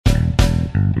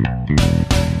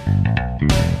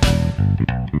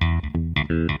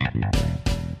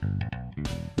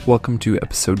Welcome to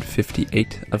episode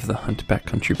 58 of the Hunt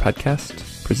Backcountry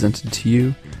podcast, presented to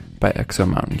you by Exo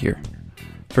Mountain Gear.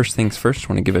 First things first, I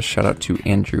want to give a shout out to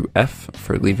Andrew F.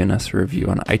 for leaving us a review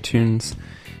on iTunes.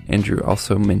 Andrew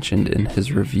also mentioned in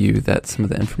his review that some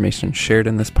of the information shared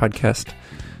in this podcast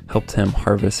helped him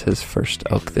harvest his first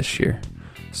elk this year.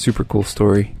 Super cool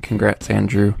story. Congrats,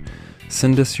 Andrew.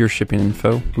 Send us your shipping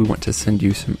info. We want to send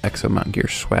you some Exo Mountain Gear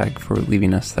swag for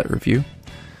leaving us that review.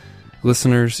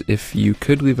 Listeners, if you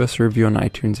could leave us a review on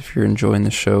iTunes if you're enjoying the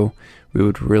show, we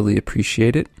would really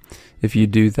appreciate it. If you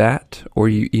do that, or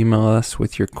you email us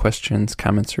with your questions,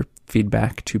 comments, or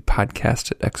feedback to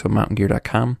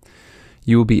podcast@exomountaingear.com,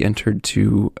 you will be entered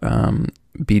to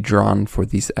be drawn for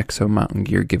these Exo Mountain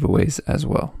Gear giveaways as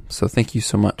well. So thank you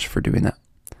so much for doing that.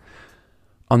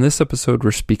 On this episode,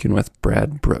 we're speaking with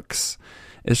Brad Brooks.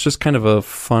 It's just kind of a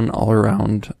fun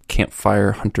all-around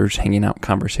campfire hunters hanging out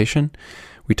conversation.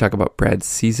 We talk about Brad's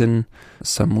season,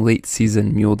 some late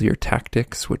season mule deer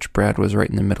tactics, which Brad was right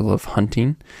in the middle of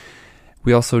hunting.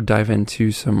 We also dive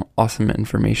into some awesome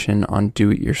information on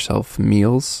do-it-yourself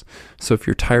meals. So if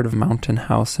you're tired of Mountain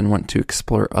House and want to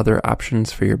explore other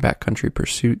options for your backcountry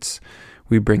pursuits,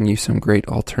 we bring you some great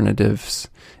alternatives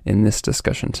in this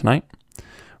discussion tonight.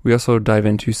 We also dive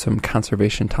into some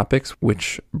conservation topics,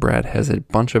 which Brad has a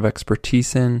bunch of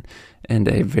expertise in and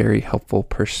a very helpful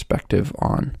perspective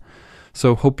on.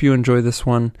 So hope you enjoy this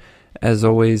one. As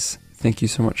always, thank you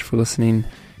so much for listening.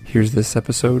 Here's this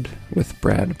episode with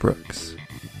Brad Brooks.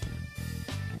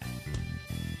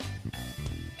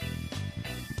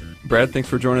 Brad, thanks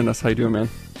for joining us. How you doing, man?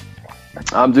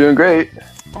 I'm doing great.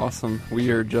 Awesome. We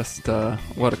are just, a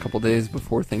couple days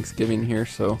before Thanksgiving here,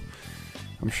 so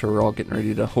I'm sure we're all getting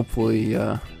ready to hopefully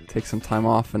take some time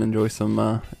off and enjoy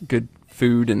some good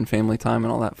food and family time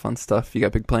and all that fun stuff. You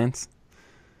got big plans?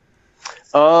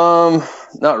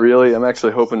 Not really. I'm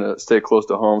actually hoping to stay close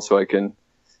to home so I can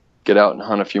get out and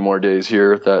hunt a few more days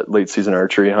here at that late season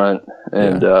archery hunt.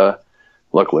 And,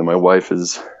 luckily my wife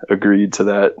has agreed to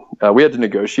that. We had to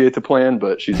negotiate the plan,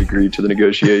 but she's agreed to the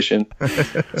negotiation.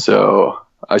 So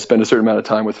I spend a certain amount of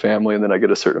time with family and then I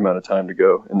get a certain amount of time to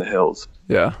go in the hills.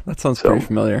 Yeah, that sounds pretty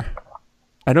familiar.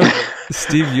 I don't,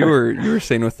 Steve, you were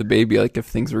saying with the baby, like if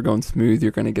things were going smooth,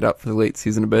 you're going to get out for the late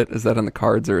season a bit. Is that on the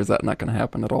cards or is that not going to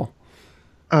happen at all?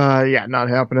 Yeah, not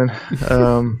happening.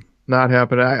 Not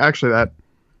happening.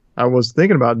 I was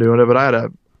thinking about doing it,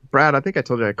 but Brad, I think I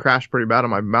told you I crashed pretty bad on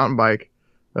my mountain bike,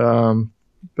 about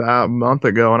a month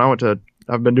ago. And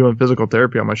I've been doing physical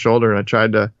therapy on my shoulder and I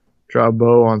tried to draw a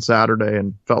bow on Saturday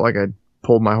and felt like I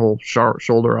pulled my whole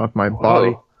shoulder off my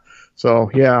body.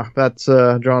 So yeah, that's,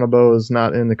 drawing a bow is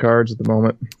not in the cards at the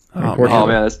moment. Oh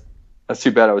man, that's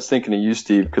too bad. I was thinking of you,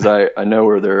 Steve, because I know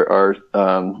where there are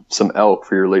some elk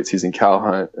for your late season cow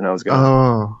hunt, and I was going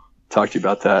to talk to you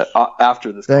about that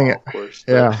after this call, of course.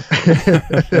 Yeah.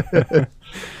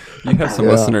 You have some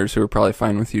listeners who are probably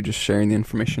fine with you just sharing the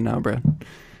information now, Brad.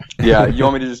 Yeah, you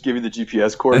want me to just give you the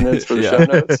GPS coordinates for the show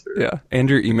notes? Or? Yeah, and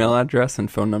your email address and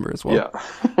phone number as well. Yeah.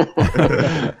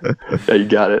 Yeah, you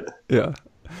got it. Yeah.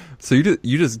 So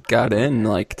you just got in,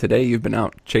 like today you've been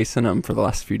out chasing them for the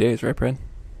last few days, right, Brad?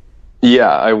 Yeah,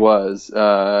 I was.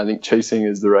 I think chasing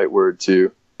is the right word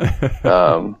too.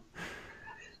 Yeah,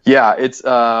 it's.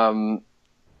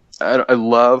 I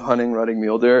love hunting rutting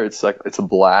mule deer. It's a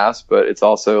blast, but it's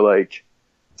also like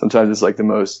sometimes it's like the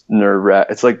most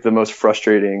it's like the most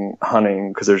frustrating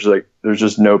hunting because there's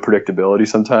just no predictability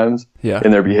sometimes in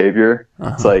their behavior.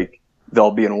 It's like they'll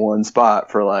be in one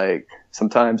spot for like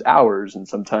sometimes hours and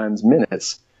sometimes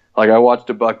minutes. Like I watched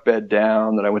a buck bed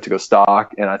down that I went to go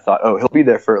stalk and I thought, oh, he'll be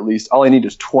there for at least, all I need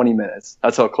is 20 minutes.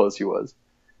 That's how close he was.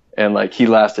 And like he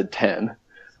lasted 10.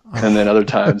 And then other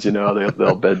times,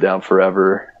 they'll bed down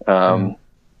forever.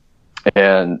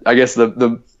 And I guess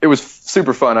it was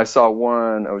super fun. I saw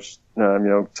one, I was,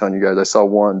 telling you guys, I saw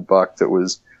one buck that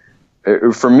was,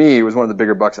 for me, it was one of the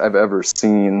bigger bucks I've ever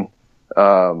seen,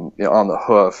 on the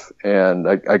hoof. And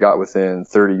I got within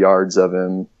 30 yards of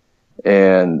him.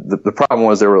 And the problem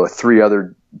was there were like 3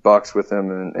 other bucks with him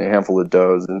and a handful of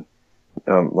does. And,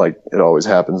 like it always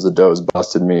happens, the does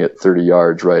busted me at 30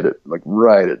 yards right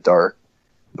at dark.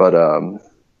 But,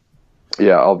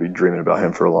 yeah, I'll be dreaming about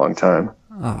him for a long time.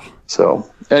 Oh.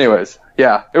 So anyways,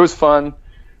 yeah, it was fun.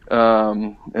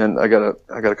 And I got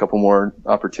a couple more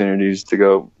opportunities to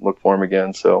go look for him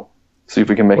again. So see if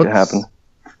we can make it happen.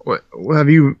 What have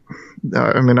you,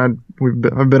 I've been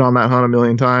on that hunt a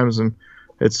million times and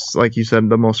it's like you said,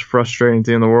 the most frustrating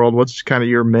thing in the world. What's kind of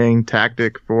your main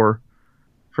tactic for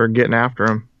getting after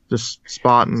him? Just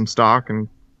spot and stalk and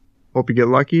hope you get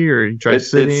lucky, or you try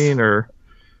sitting, or?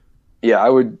 Yeah, I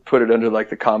would put it under like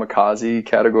the kamikaze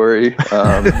category.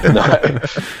 No,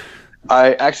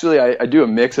 I do a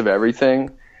mix of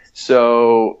everything.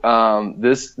 So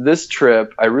this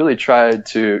trip, I really tried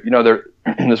to, there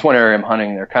this one area I'm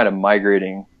hunting, they're kind of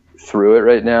migrating through it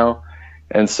right now,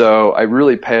 and so I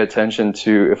really pay attention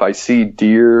to if I see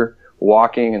deer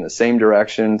walking in the same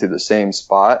direction to the same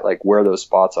spot, like where those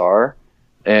spots are.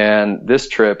 And this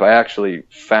trip, I actually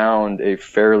found a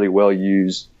fairly well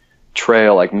used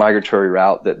trail, like migratory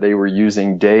route that they were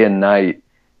using day and night.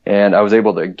 And I was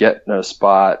able to get in a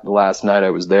spot the last night I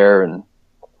was there, and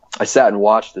I sat and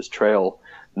watched this trail,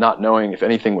 not knowing if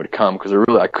anything would come, because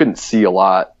I couldn't see a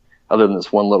lot other than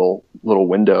this one little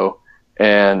window.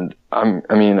 And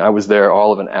I was there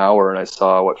all of an hour, and I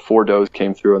saw 4 does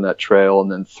came through on that trail,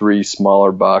 and then 3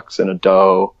 smaller bucks and a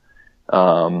doe.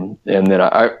 And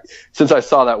then since I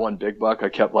saw that one big buck, I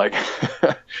kept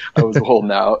I was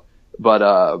holding out.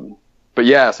 But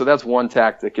yeah, so that's one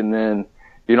tactic. And then,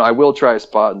 I will try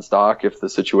spot and stock if the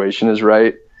situation is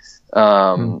right.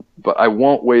 But I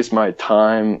won't waste my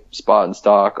time spot and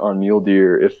stock on mule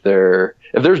deer if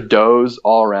there's does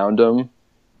all around them,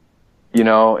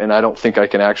 and I don't think I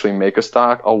can actually make a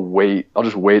stock. I'll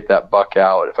just wait that buck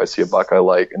out if I see a buck I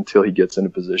like until he gets in a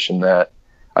position that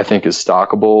I think is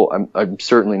stockable. I'm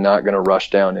certainly not going to rush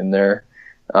down in there,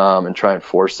 and try and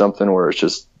force something where it's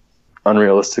just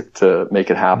unrealistic to make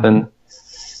it happen.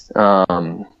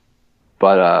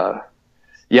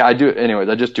 Yeah, I do. Anyways,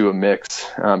 I just do a mix,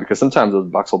 because sometimes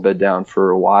those bucks will bed down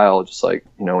for a while, just like,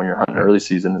 when you're hunting early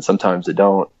season, and sometimes they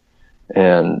don't.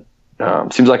 And,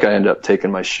 seems like I end up taking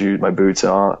my boots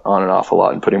on and off a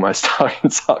lot and putting my stocking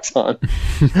socks on,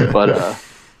 but, a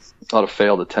lot of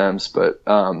failed attempts. But,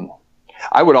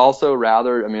 I would also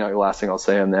rather, the last thing I'll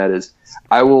say on that is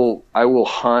I will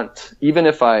hunt, even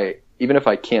if I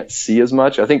can't see as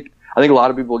much. I think a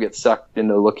lot of people get sucked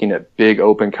into looking at big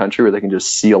open country where they can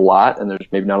just see a lot and there's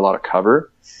maybe not a lot of cover.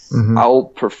 Mm-hmm.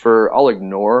 I'll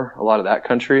ignore a lot of that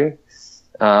country.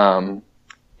 And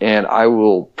I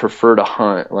will prefer to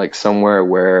hunt like somewhere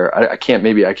where I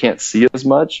can't see as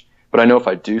much, but I know if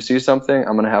I do see something,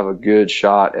 I'm going to have a good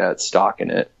shot at stalking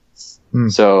it.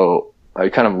 Mm. So I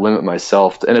kind of limit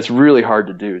myself and it's really hard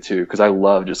to do too, because I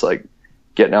love just like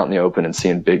getting out in the open and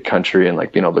seeing big country and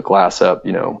like being able to glass up,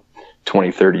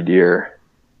 20, 30 deer.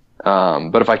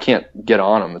 But if I can't get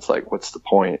on them, it's like, what's the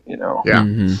point, Yeah.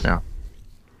 Mm-hmm. Yeah.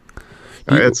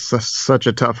 It's such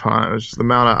a tough hunt. It's just the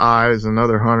amount of eyes and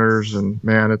other hunters, and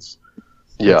man, it's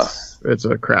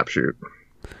a crapshoot.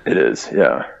 It is.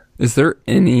 Yeah. Is there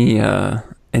any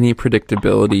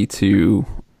predictability to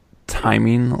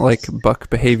timing, like buck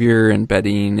behavior and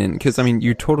bedding? And because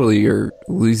you totally are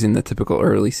losing the typical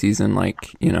early season, like,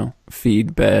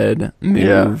 feed, bed,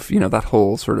 move, that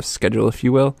whole sort of schedule, if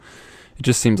you will. It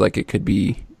just seems like it could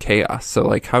be chaos. So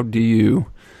like, how do you,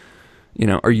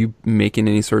 are you making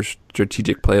any sort of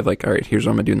strategic play of like, all right, here's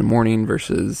what I'm gonna do in the morning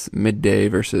versus midday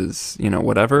versus,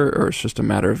 whatever, or it's just a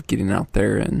matter of getting out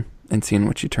there and seeing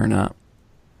what you turn up?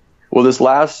 Well, this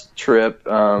last trip,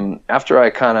 after I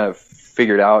kind of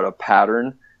figured out a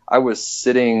pattern, I was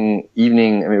sitting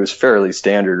evening. It was fairly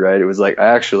standard, right? It was like, I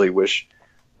actually wish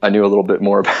I knew a little bit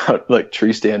more about like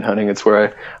tree stand hunting. It's where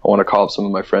I want to call up some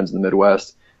of my friends in the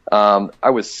Midwest. I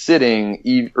was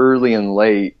sitting early and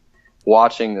late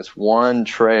watching this one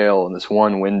trail in this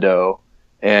one window,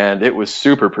 and it was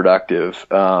super productive.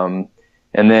 And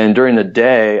then during the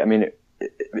day,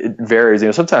 it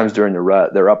varies. Sometimes during the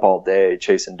rut, they're up all day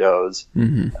chasing does.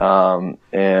 Mm-hmm.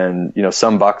 And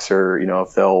some bucks are,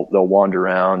 if they'll wander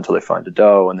around until they find a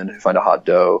doe, and then they find a hot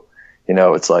doe.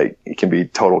 It's like it can be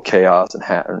total chaos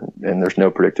and there's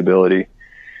no predictability.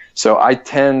 So I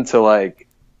tend to like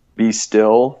be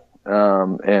still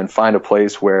and find a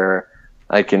place where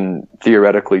I can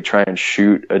theoretically try and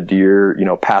shoot a deer,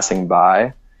 passing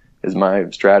by is my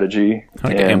strategy.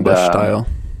 Like ambush style.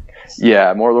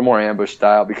 Yeah, more ambush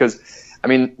style, because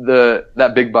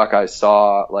that big buck I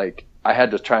saw, like I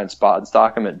had to try and spot and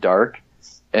stalk him at dark,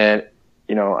 and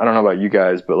I don't know about you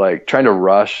guys, but like trying to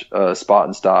rush a spot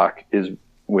and stalk is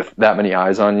with that many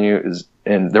eyes on you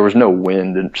and there was no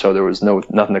wind, and so there was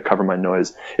nothing to cover my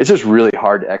noise. It's just really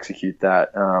hard to execute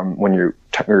that when you're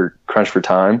crunched for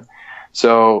time.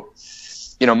 So,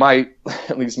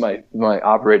 at least my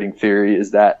operating theory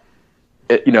is that,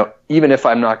 even if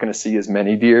I'm not going to see as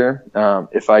many deer,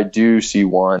 if I do see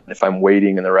one, if I'm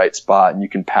waiting in the right spot and you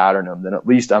can pattern them, then at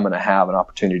least I'm going to have an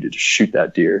opportunity to just shoot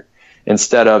that deer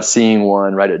instead of seeing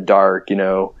one right at dark,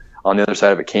 on the other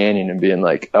side of a canyon and being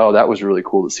like, oh, that was really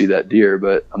cool to see that deer,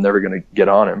 but I'm never going to get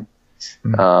on him.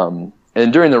 Mm-hmm.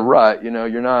 And during the rut,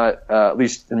 you're not, at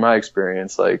least in my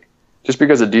experience, like just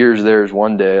because a deer's theirs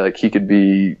one day, like he could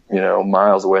be,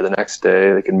 miles away the next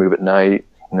day. They can move at night,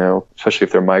 especially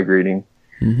if they're migrating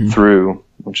through,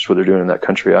 which is what they're doing in that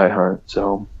country I hunt.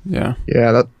 So yeah,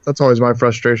 that's always my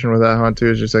frustration with that hunt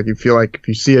too. Is just like you feel like if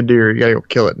you see a deer, you gotta go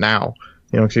kill it now,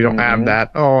 because you don't have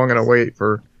that. Oh, I'm gonna wait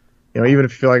for, even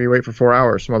if you feel like you wait for 4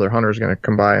 hours, some other hunter's gonna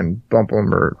come by and bump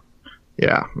them, or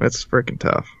it's freaking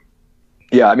tough.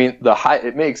 Yeah, I mean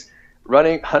it makes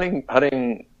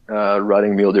hunting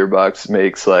rutting mule deer bucks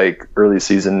makes like early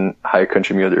season high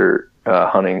country mule deer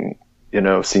hunting,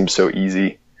 seem so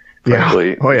easy.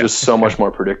 Frankly, just so much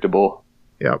more predictable.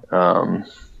 Yep.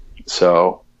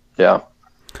 So yeah.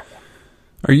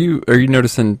 Are you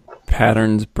noticing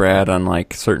patterns, Brad, on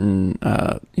like certain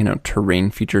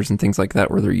terrain features and things like that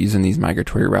where they're using these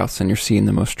migratory routes and you're seeing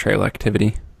the most trail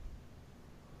activity?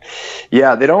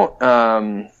 Yeah, they don't.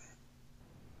 I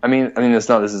mean, this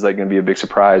is like going to be a big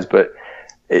surprise, but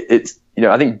it's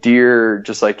I think deer,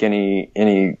 just like any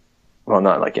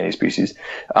not like any species,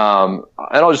 and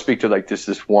I'll just speak to like this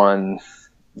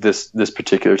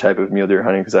particular type of mule deer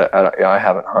hunting because I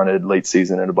haven't hunted late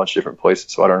season in a bunch of different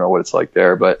places, so I don't know what it's like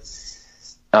there. But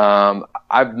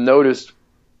I've noticed,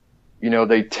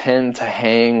 they tend to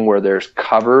hang where there's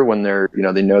cover when they're,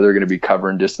 they know they're going to be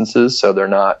covering distances, so they're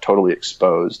not totally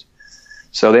exposed.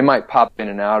 So they might pop in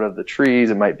and out of the trees.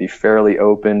 It might be fairly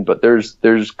open, but there's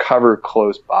cover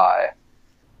close by.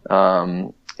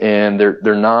 And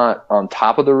they're not on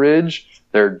top of the ridge.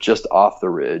 They're just off the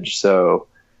ridge. So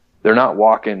they're not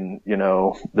walking,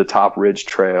 the top ridge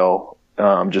trail,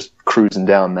 just cruising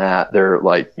down that. They're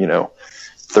like,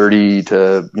 30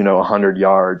 to, 100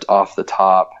 yards off the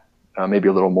top, maybe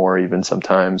a little more even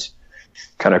sometimes,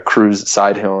 kind of cruise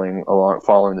side hilling along,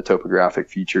 following the topographic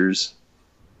features.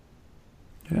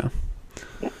 Yeah.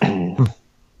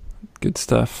 Good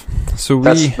stuff. So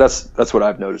that's what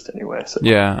I've noticed anyway. So.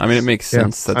 Yeah, I mean it makes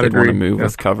sense that they'd want to move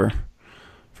with cover,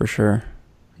 for sure.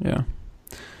 Yeah.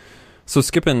 So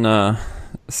skipping, I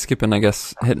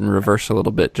guess, hitting reverse a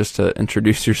little bit just to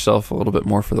introduce yourself a little bit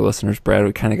more for the listeners, Brad.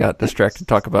 We kind of got distracted to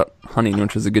talk about hunting,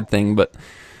 which is a good thing, but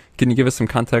can you give us some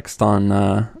context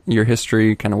on your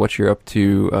history, kind of what you're up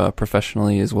to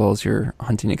professionally, as well as your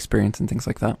hunting experience and things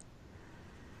like that?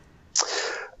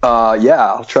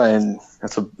 I'll try and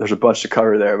there's a bunch to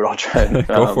cover there, but I'll try and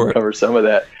cover some of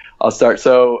that. I'll start.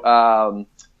 So, my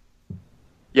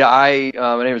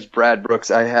name is Brad Brooks.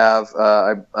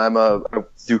 I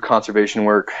do conservation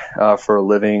work for a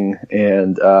living,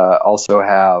 and also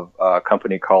have a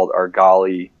company called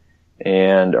Argali,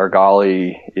 and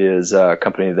Argali is a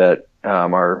company that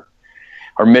our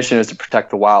mission is to protect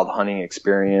the wild hunting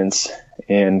experience,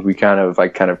 and I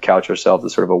kind of couch ourselves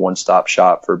as sort of a one-stop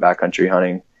shop for backcountry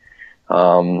hunting.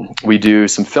 We do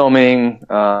some filming.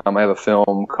 I have a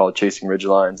film called Chasing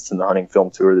Ridgelines. It's in the hunting film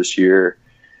tour this year.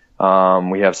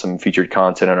 We have some featured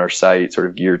content on our site sort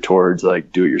of geared towards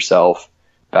like do-it-yourself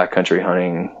backcountry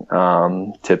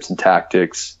hunting, tips and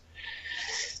tactics.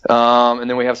 And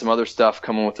then we have some other stuff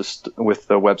coming with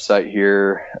the website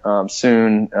here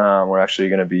soon. We're actually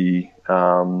going to be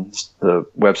the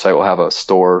website will have a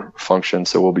store function,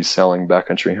 so we'll be selling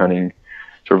backcountry hunting,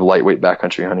 sort of lightweight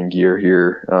backcountry hunting gear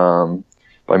here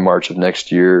by March of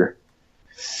next year.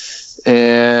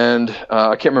 And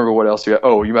I can't remember what else you got.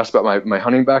 Oh, you asked about my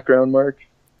hunting background, Mark?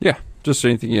 Yeah, just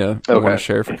anything you want to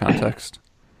share for context.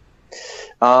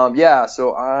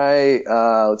 So I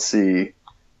let's see.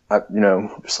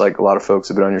 Just like a lot of folks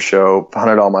have been on your show,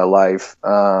 hunted all my life.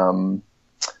 I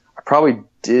probably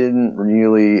didn't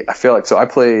really. I feel like I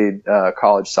played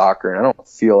college soccer, and I don't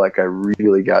feel like I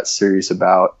really got serious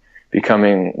about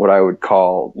becoming what I would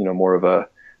call, more of a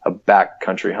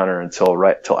backcountry hunter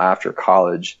until after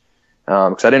college.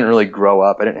 Because I didn't really grow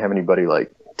up. I didn't have anybody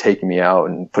like taking me out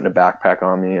and putting a backpack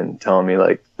on me and telling me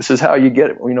like, this is how you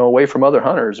get, away from other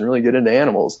hunters and really get into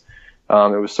animals.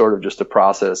 It was sort of just a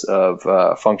process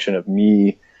of function of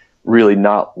me really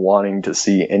not wanting to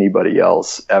see anybody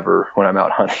else ever when I'm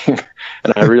out hunting.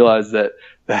 And I realized that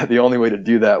the only way to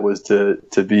do that was to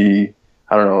be,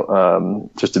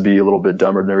 just to be a little bit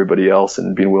dumber than everybody else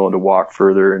and being willing to walk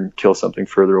further and kill something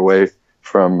further away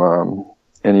from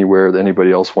anywhere that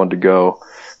anybody else wanted to go.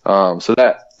 So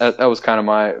that was kind of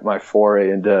my foray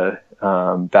into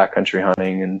backcountry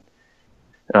hunting,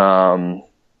 and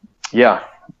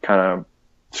kind of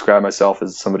describe myself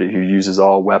as somebody who uses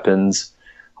all weapons.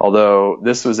 Although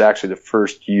this was actually the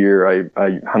first year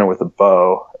I hunted with a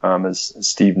bow, as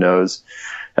Steve knows.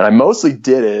 And I mostly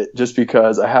did it just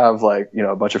because I have a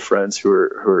bunch of friends who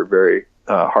are very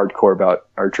hardcore about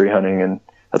archery hunting, and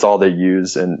that's all they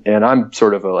use. And I'm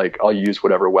sort of I'll use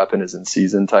whatever weapon is in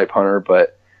season type hunter,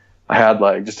 but I had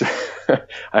like just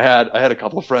I had a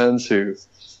couple of friends who,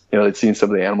 they'd seen some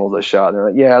of the animals I shot, and they're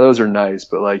like, yeah, those are nice,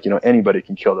 but like, anybody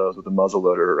can kill those with a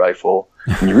muzzleloader rifle.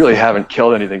 And you really haven't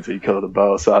killed anything till you kill with a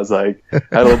bow. So I was like, I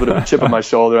had a little bit of a chip on my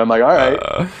shoulder. I'm like, all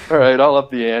right, I'll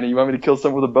up the ante. You want me to kill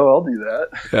someone with a bow? I'll do that.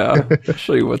 Yeah, I'll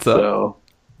show you what's up.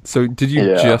 So did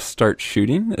you just start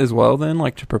shooting as well then,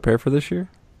 like to prepare for this year?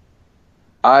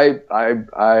 I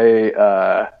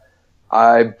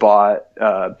bought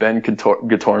Ben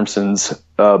Guttormson's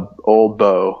old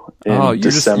bow in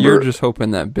December. You're just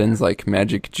hoping that Ben's like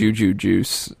magic juju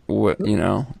juice,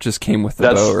 just came with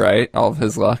the bow, right? All of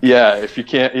his luck. Yeah, if you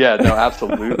can't, no,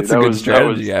 absolutely. That's a good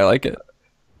strategy. I like it.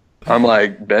 I'm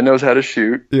like, Ben knows how to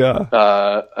shoot.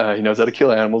 Yeah. He knows how to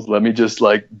kill animals. Let me just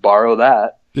like borrow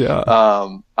that. Yeah.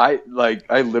 I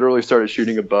literally started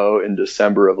shooting a bow in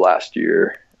December of last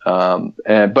year.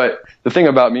 But the thing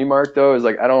about me, Mark, though, is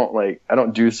like I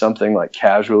don't do something like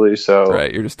casually. So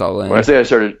right, you're just all in. When I say I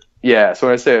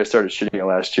started shooting it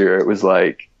last year, it was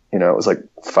like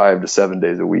 5 to 7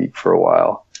 days a week for a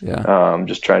while. Yeah.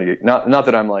 Just trying to get not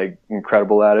that I'm like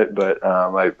incredible at it, but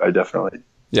I definitely.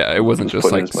 Yeah, it wasn't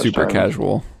just like super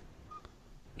casual.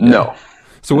 No.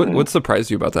 So what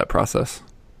surprised you about that process?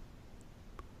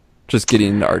 Just getting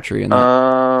into archery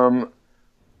and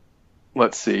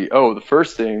let's see. Oh, the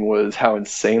first thing was how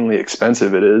insanely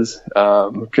expensive it is.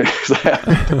 It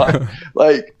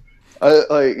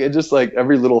just like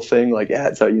every little thing like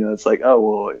adds up. It's like, oh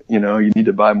well, you need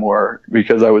to buy more,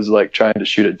 because I was like trying to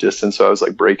shoot at distance, so I was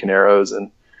like breaking arrows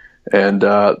and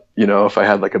if I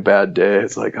had like a bad day,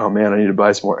 it's like, oh man, I need to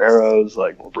buy some more arrows,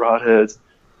 like more broadheads.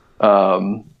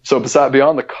 So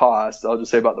beyond the cost, I'll just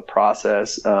say about the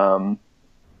process.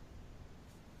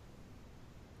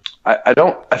 I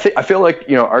feel like,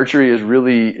 archery is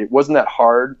really, it wasn't that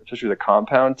hard, especially with a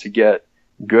compound, to get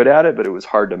good at it, but it was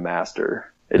hard to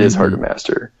master. It is hard to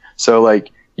master. So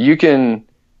like I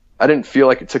didn't feel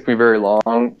like it took me very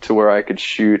long to where I could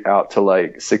shoot out to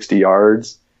like 60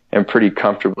 yards and pretty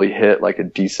comfortably hit like a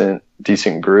decent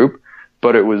group.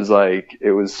 But it was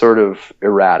sort of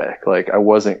erratic. Like I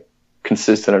wasn't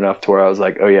consistent enough to where I was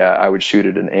like, oh yeah, I would shoot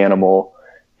at an animal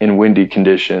in windy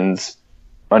conditions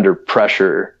under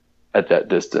pressure at that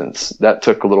distance. That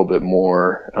took a little bit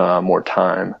more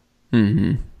time.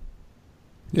 Mm-hmm.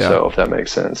 Yeah. So if that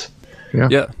makes sense.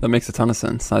 Yeah, that makes a ton of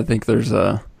sense. I think there's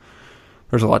a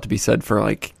lot to be said for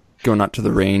like going out to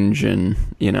the range and,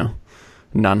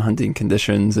 non-hunting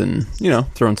conditions and,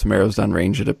 throwing some arrows down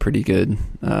range at a pretty good,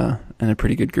 and a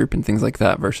pretty good group and things like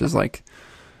that versus like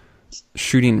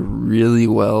shooting really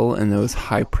well in those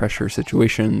high pressure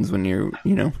situations when you're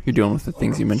dealing with the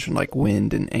things you mentioned, like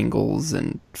wind and angles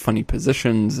and funny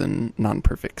positions and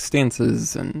non-perfect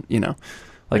stances and,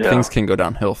 things can go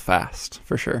downhill fast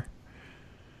for sure.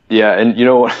 Yeah. And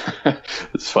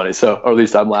it's funny. So, or at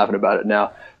least I'm laughing about it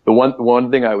now. The one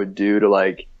thing I would do to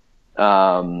like,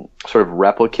 sort of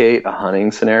replicate a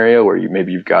hunting scenario where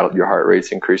you've got your heart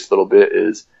rate's increased a little bit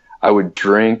is I would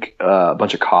drink a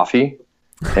bunch of coffee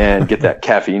and get that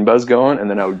caffeine buzz going, and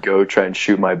then I would go try and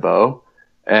shoot my bow.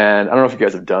 And I don't know if you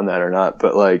guys have done that or not,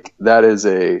 but like that's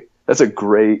a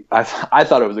great. I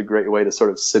thought it was a great way to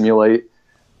sort of simulate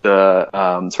the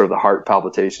sort of the heart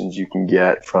palpitations you can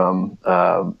get from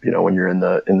when you're in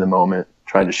the moment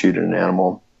trying to shoot at an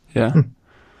animal. Yeah.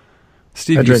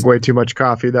 Steve, I drink way too much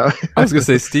coffee though. I was gonna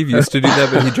say Steve used to do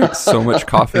that, but he drinks so much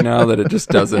coffee now that it just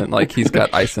doesn't. Like he's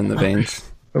got ice in the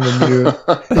veins.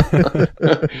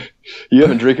 You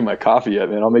haven't drinking my coffee yet,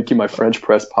 man. I'll make you my French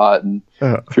press pot, and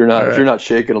if you're not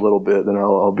shaking a little bit, then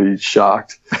I'll be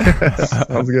shocked.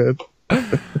 Sounds good.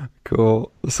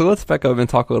 Cool. So let's back up and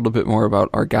talk a little bit more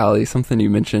about Argali. Something you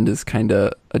mentioned is kind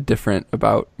of different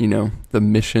about the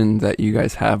mission that you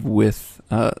guys have with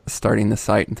starting the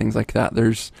site and things like that.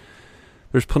 There's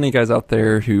plenty of guys out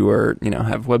there who are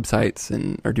have websites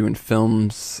and are doing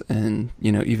films and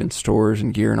even stores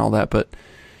and gear and all that, but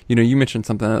you mentioned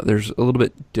something that there's a little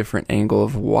bit different angle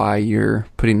of why you're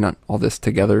putting all this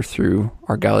together through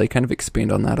Argali. Kind of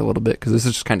expand on that a little bit, because this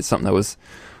is just kind of something that was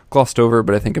glossed over,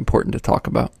 but I think important to talk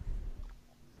about.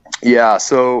 Yeah.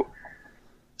 So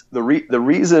the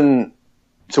reason,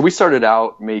 so we started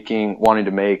out wanting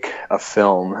to make a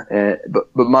film, but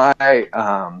my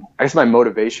I guess my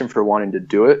motivation for wanting to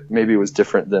do it maybe was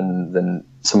different than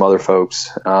some other folks.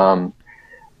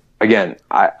 Again,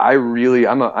 I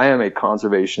am a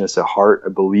conservationist at heart. I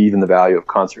believe in the value of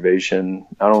conservation,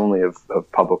 not only of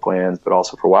public lands, but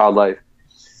also for wildlife.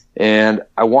 And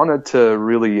I wanted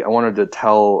to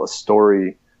tell a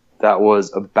story that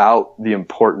was about the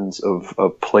importance of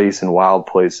place and wild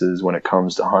places when it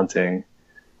comes to hunting.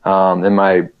 And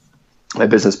my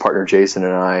business partner Jason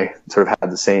and I sort of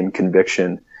had the same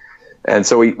conviction. And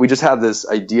so we just have this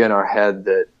idea in our head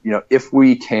that, if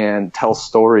we can tell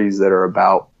stories that are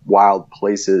about wild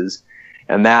places,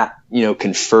 and that,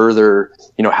 can further,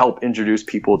 help introduce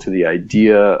people to the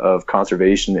idea of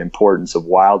conservation, the importance of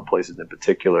wild places in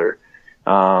particular,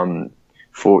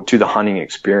 to the hunting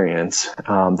experience,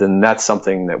 then that's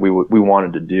something that we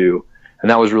wanted to do. And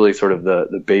that was really sort of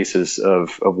the basis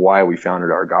of why we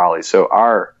founded Argali. So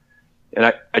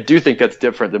and I do think that's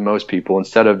different than most people.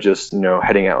 Instead of just,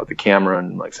 heading out with the camera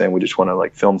and like saying we just want to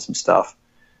like film some stuff,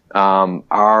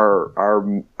 our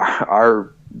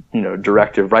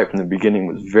directive right from the beginning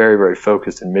was very, very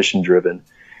focused and mission driven.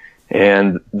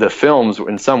 And the films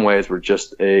in some ways were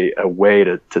just a way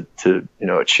to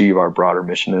achieve our broader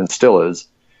mission, and it still is.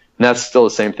 And that's still the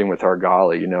same thing with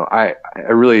Argali. I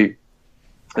really,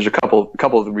 there's a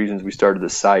couple of the reasons we started the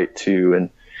site too.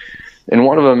 And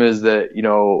one of them is that,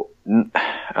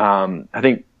 I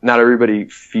think not everybody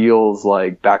feels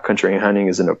like backcountry hunting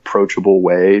is an approachable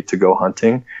way to go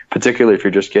hunting, particularly if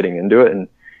you're just getting into it.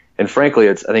 And frankly,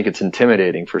 I think it's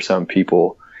intimidating for some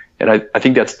people. And I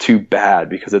think that's too bad,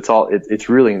 because it's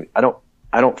really, I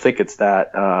don't think it's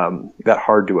that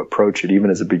hard to approach it, even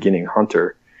as a beginning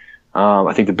hunter.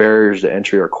 I think the barriers to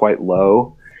entry are quite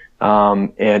low.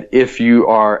 And if you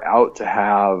are out to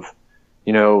have,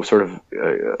 sort of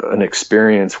an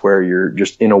experience where you're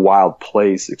just in a wild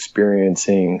place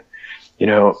experiencing,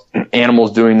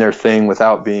 animals doing their thing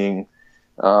without being,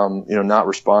 not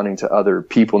responding to other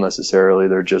people necessarily.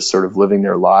 They're just sort of living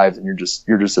their lives, and you're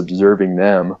just observing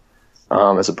them,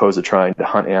 as opposed to trying to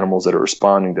hunt animals that are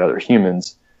responding to other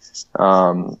humans.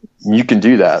 You can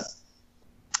do that.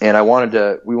 And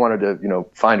we wanted to,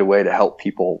 find a way to help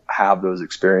people have those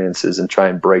experiences and try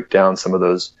and break down some of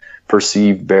those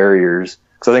perceived barriers.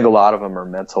 Because I think a lot of them are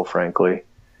mental, frankly.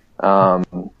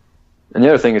 And the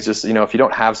other thing is just, if you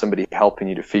don't have somebody helping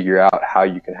you to figure out how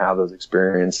you can have those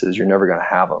experiences, you're never going to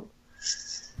have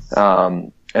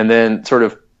them. And then sort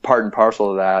of part and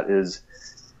parcel of that is,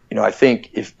 I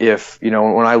think if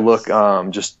when I look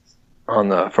just from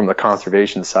the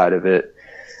conservation side of it,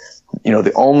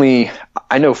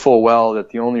 I know full well that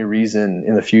the only reason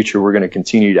in the future we're going to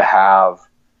continue to have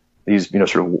these,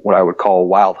 sort of what I would call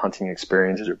wild hunting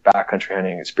experiences or backcountry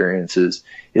hunting experiences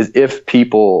is if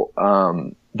people,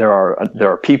 there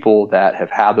are people that have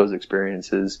had those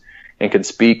experiences and can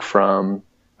speak from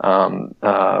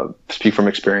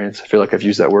experience. I feel like I've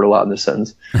used that word a lot in this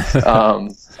sentence,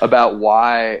 about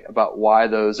why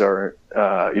those are,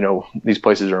 these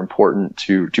places are important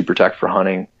to protect for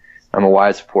hunting. Why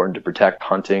it's important to protect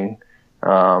hunting,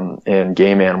 and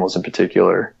game animals in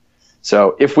particular.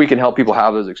 So if we can help people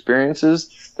have those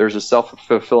experiences, there's a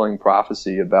self-fulfilling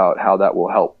prophecy about how that will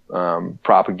help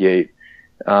propagate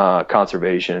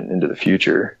conservation into the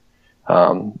future.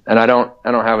 And I don't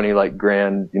have any like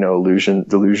grand,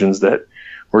 delusions that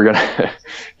we're gonna,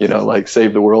 like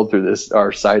save the world through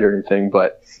our site or anything.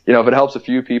 But if it helps a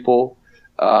few people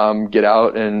get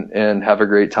out and have a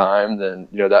great time, then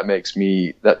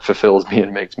that fulfills me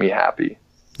and makes me happy.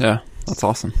 Yeah, that's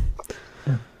awesome.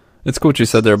 It's cool what you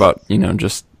said there about,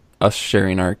 just us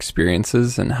sharing our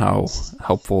experiences and how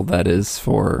helpful that is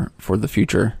for the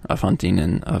future of hunting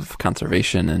and of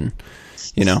conservation. And,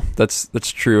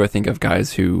 that's true, I think, of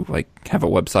guys who like have a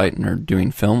website and are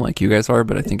doing film like you guys are,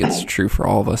 but I think it's true for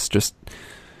all of us, just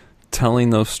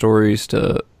telling those stories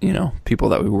to, people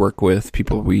that we work with,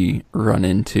 people we run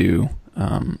into,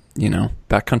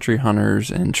 backcountry hunters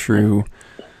and true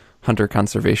hunter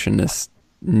conservationists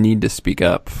need to speak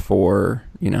up for,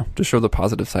 to show the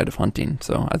positive side of hunting.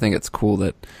 So I think it's cool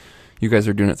that you guys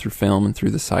are doing it through film and through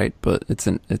the site, but it's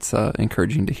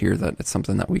encouraging to hear that it's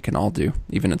something that we can all do,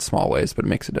 even in small ways, but it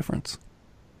makes a difference.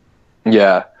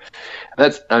 Yeah.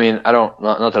 Not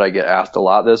that I get asked a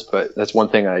lot this, but that's one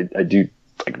thing I do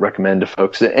like recommend to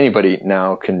folks that anybody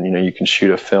now can, you can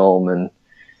shoot a film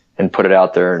and put it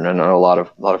out there. And I know a lot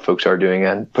of folks are doing it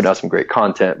and put out some great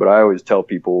content, but I always tell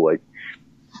people like,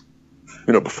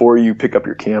 before you pick up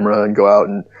your camera and go out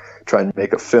and try and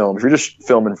make a film, if you're just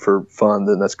filming for fun,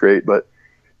 then that's great. But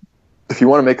if you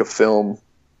want to make a film,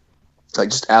 like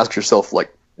just ask yourself,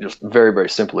 like just very, very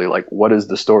simply, like what is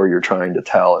the story you're trying to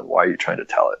tell and why are you trying to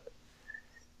tell it?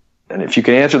 And if you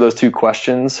can answer those two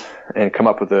questions and come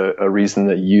up with a reason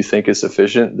that you think is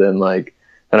sufficient, then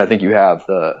I think you have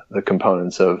the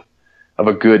components of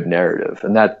a good narrative.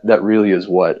 And that really is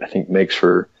what I think makes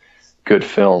for good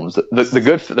films.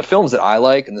 The films that I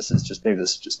like, and this is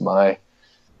just my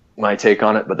take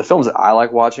on it, but the films that I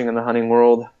like watching in the hunting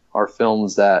world are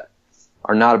films that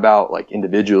are not about like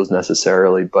individuals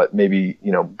necessarily, but maybe,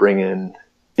 bring in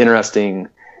interesting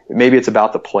maybe it's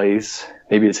about the place,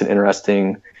 maybe it's an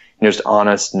interesting, just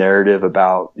honest narrative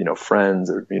about, friends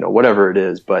or, whatever it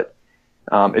is. But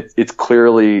it's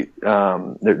clearly,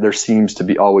 there seems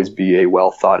to always be a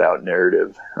well thought out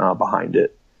narrative behind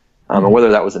it. And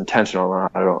whether that was intentional or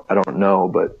not, I don't know,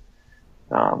 but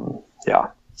yeah.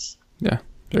 Yeah,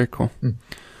 very cool.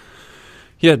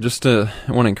 Yeah, just I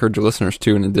want to encourage your listeners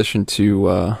too, in addition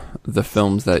to the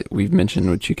films that we've mentioned,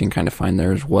 which you can kind of find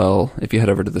there as well. If you head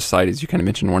over to the site, as you kind of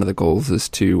mentioned, one of the goals is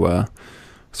to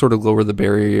sort of lower the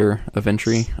barrier of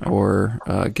entry, or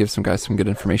give some guys some good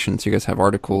information. So you guys have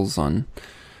articles on,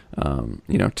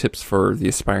 tips for the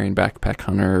aspiring backpack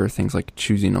hunter, things like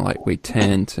choosing a lightweight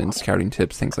tent and scouting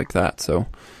tips, things like that. So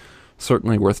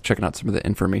certainly worth checking out some of the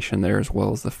information there, as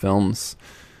well as the films.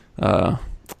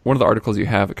 One of the articles you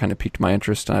have, it kind of piqued my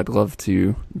interest, and I'd love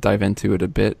to dive into it a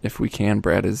bit if we can,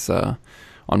 Brad, is on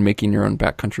making your own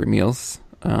backcountry meals.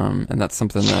 And that's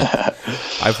something that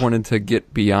I've wanted to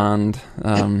get beyond,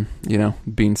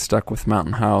 being stuck with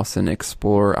Mountain House, and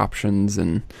explore options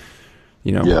and,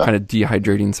 kind of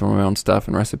dehydrating some of my own stuff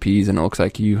and recipes. And it looks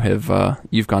like you have,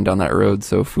 you've gone down that road.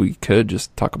 So if we could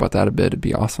just talk about that a bit, it'd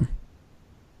be awesome.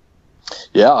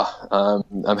 Yeah,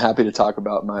 I'm happy to talk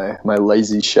about my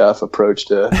lazy chef approach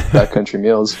to backcountry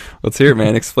meals. Let's hear it,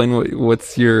 man. Explain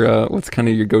what's kind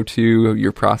of your go-to,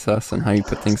 your process, and how you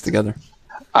put things together.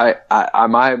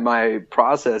 My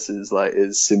process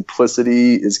is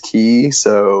simplicity is key.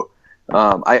 So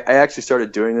I actually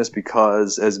started doing this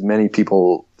because, as many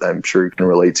people I'm sure you can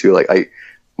relate to,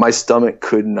 my stomach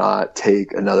could not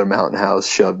take another Mountain House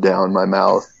shoved down my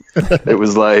mouth. It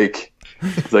was like,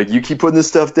 you keep putting this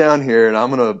stuff down here, and I'm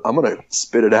gonna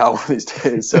spit it out one of these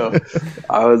days. So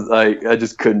I was like, I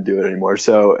just couldn't do it anymore.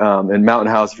 So and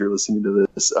Mountain House, if you're listening to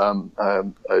this, I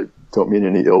don't mean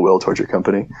any ill will towards your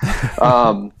company.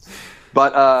 So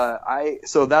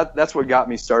that's what got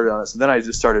me started on it. So then I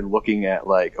just started looking at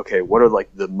okay, what are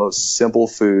the most simple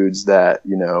foods that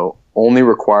only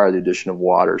require the addition of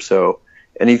water. So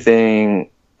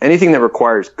anything that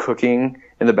requires cooking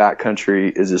in the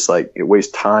backcountry is just it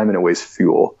wastes time and it wastes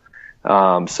fuel.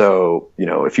 So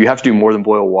if you have to do more than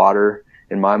boil water,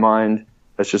 in my mind,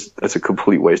 that's a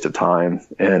complete waste of time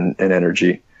and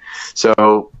energy.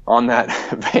 So on that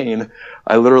vein,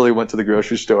 I literally went to the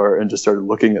grocery store and just started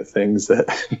looking at things that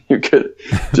you could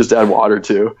just add water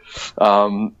to.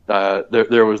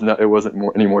 It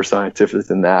wasn't any more scientific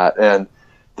than that. And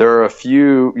there are a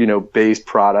few, base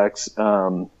products,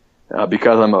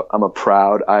 because I'm a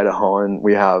proud Idahoan.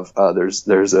 We have,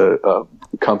 there's a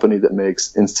company that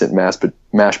makes instant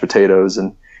mashed potatoes,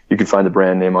 and you can find the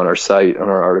brand name on our site, on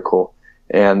our article.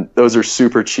 And those are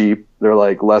super cheap. They're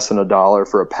less than $1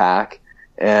 for a pack,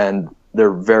 and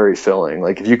they're very filling.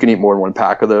 If you can eat more than one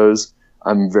pack of those,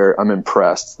 I'm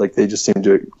impressed. They just seem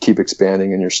to keep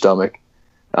expanding in your stomach.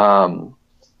 And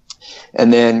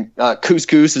then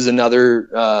couscous is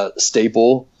another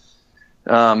staple.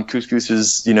 Couscous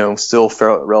is still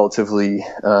relatively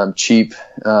cheap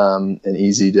and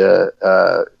easy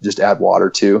to just add water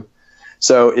to.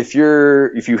 So if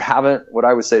you haven't, what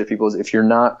I would say to people is, if you're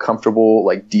not comfortable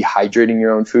dehydrating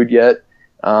your own food yet,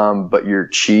 but you're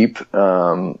cheap,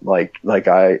 like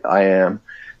I am,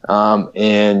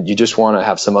 and you just want to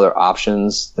have some other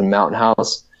options than Mountain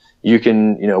House, you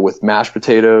can, with mashed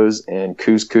potatoes and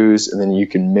couscous, and then you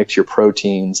can mix your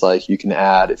proteins. You can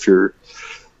add,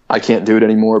 I can't do it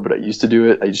anymore, but I used to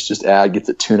do it. I just get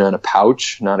the tuna in a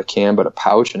pouch, not a can, but a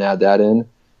pouch, and add that in.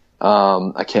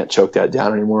 I can't choke that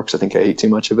down anymore because I think I ate too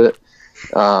much of it.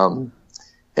 And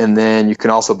then you can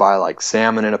also buy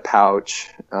salmon in a pouch,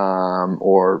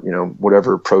 or,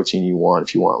 whatever protein you want,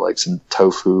 if you want some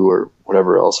tofu or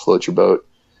whatever else floats your boat.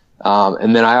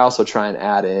 And then I also try and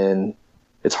add in,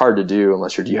 it's hard to do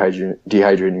unless you're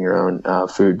dehydrating your own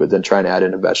food, but then try and add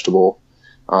in a vegetable.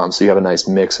 So you have a nice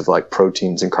mix of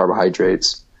proteins and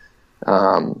carbohydrates.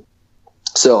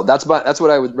 So that's what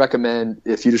I would recommend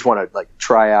if you just want to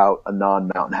try out a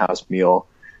non-Mountain House meal.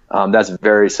 That's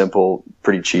very simple,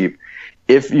 pretty cheap.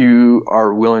 If you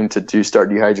are willing to start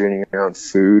dehydrating your own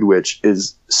food, which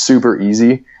is super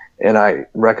easy, and I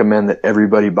recommend that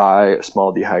everybody buy a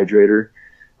small dehydrator.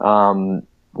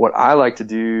 What I like to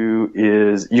do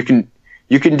is you can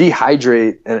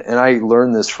dehydrate, and I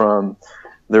learned this from,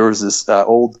 there was this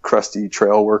old crusty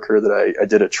trail worker that I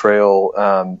did a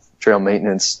trail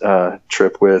maintenance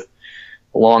trip with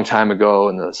a long time ago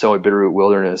in the Selway Bitterroot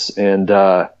Wilderness, and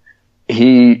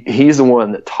he's the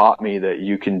one that taught me that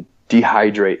you can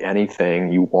dehydrate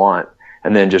anything you want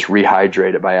and then just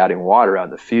rehydrate it by adding water out in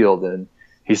the field. And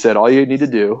he said all you need to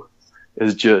do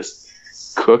is just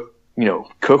cook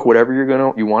whatever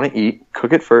you want to eat,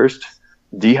 cook it first,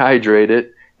 dehydrate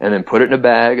it, and then put it in a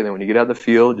bag. And then when you get out of the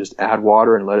field, just add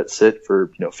water and let it sit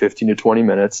for, 15 to 20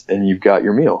 minutes, and you've got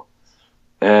your meal.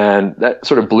 And that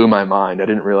sort of blew my mind. I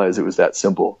didn't realize it was that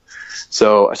simple.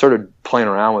 So I started playing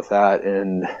around with that,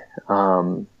 and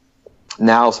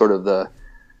now sort of the,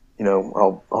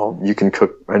 you can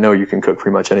cook. I know you can cook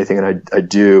pretty much anything, and I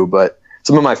do. But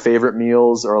some of my favorite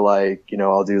meals are like,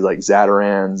 I'll do like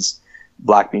Zatarain's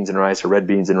black beans and rice or red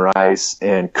beans and rice,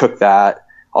 and cook that.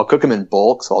 I'll cook them in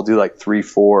bulk, so I'll do like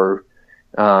 3-4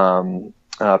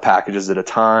 packages at a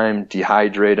time.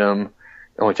 Dehydrate them.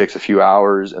 It only takes a few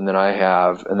hours, and then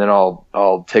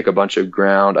I'll take a bunch of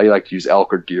ground. I like to use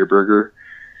elk or deer burger,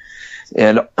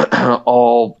 and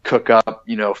I'll cook up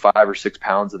 5 or 6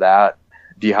 pounds of that,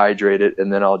 dehydrate it,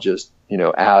 and then I'll just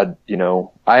add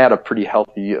I add a pretty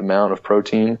healthy amount of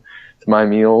protein to my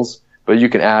meals, but you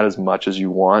can add as much as you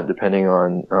want depending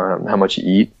on how much you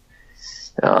eat.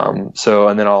 And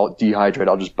then I'll dehydrate.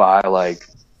 I'll just buy like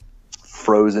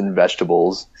frozen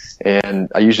vegetables,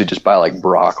 and I usually just buy like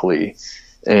broccoli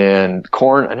and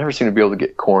corn. I never seem to be able to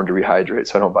get corn to rehydrate,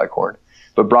 so I don't buy corn.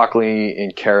 But broccoli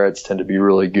and carrots tend to be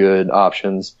really good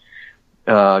options.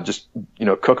 Just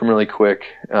cook them really quick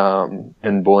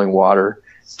in boiling water,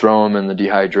 throw them in the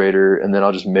dehydrator, and then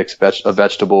I'll just mix a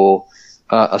vegetable,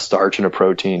 a starch, and a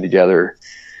protein together.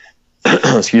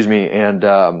 Excuse me, and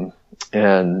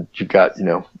you've got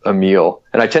a meal.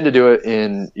 And I tend to do it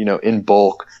in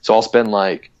bulk, so I'll spend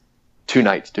like 2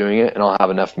 nights doing it, and I'll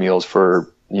have enough meals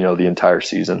for the entire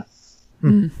season.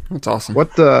 That's awesome.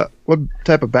 What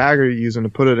type of bag are you using to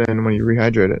put it in when you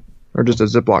rehydrate it, or just a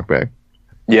Ziploc bag?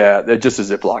 Yeah, just a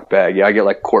Ziploc bag. Yeah, I get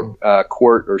like quart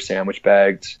or sandwich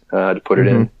bags to put it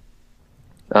in.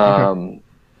 Okay.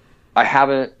 I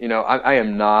haven't, I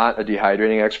am not a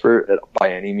dehydrating expert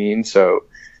by any means. So,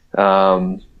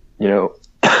 but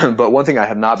one thing I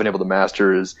have not been able to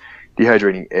master is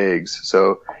dehydrating eggs.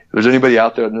 So if there's anybody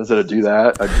out there that knows how to do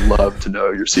that, I'd love to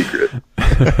know your secret.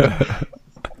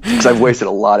 Because I've wasted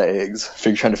a lot of eggs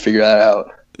trying to figure that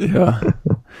out. Yeah.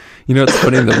 It's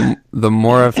funny, the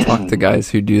more I've talked to guys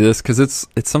who do this, because it's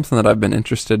something that I've been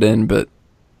interested in, but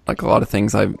like a lot of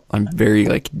things, I'm very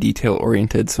like detail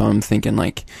oriented. So I'm thinking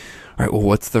like, all right, well,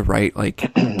 what's the right like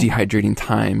dehydrating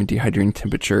time and dehydrating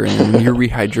temperature, and then when you're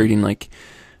rehydrating, like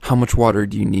how much water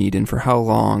do you need and for how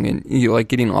long, and you're like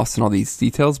getting lost in all these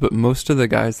details. But most of the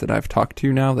guys that I've talked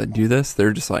to now that do this,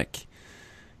 they're just like,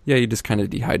 yeah, you just kind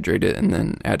of dehydrate it and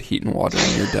then add heat and water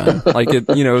and you're done. Like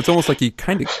it's almost like you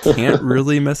kind of can't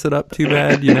really mess it up too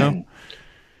bad, You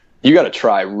got to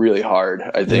try really hard,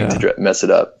 I think, to mess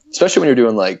it up, especially when you're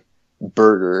doing like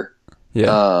burger.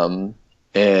 Yeah.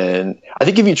 And I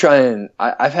think if you try and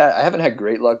I haven't had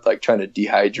great luck like trying to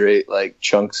dehydrate like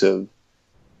chunks of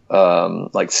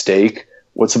like steak,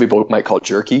 what some people might call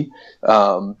jerky,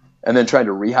 and then trying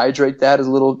to rehydrate that is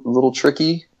a little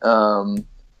tricky.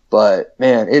 But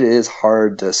man, it is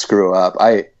hard to screw up.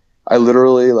 I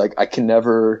literally I can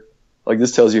never,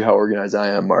 this tells you how organized I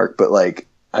am, Mark, but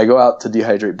I go out to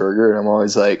dehydrate burger and I'm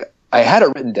always like, I had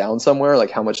it written down somewhere,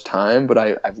 like how much time, but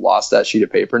I've lost that sheet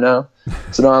of paper now.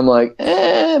 So now I'm like,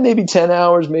 maybe 10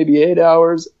 hours, maybe 8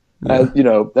 hours.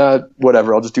 Yeah.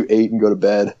 Whatever. I'll just do 8 and go to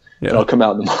bed, and I'll come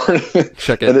out in the morning.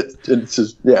 Check it. And it's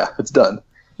just, it's done.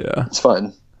 Yeah. It's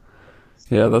fun.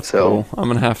 Yeah, that's cool. I'm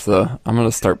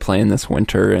gonna start playing this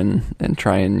winter and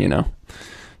try and,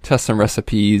 test some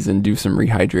recipes and do some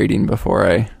rehydrating before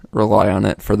I rely on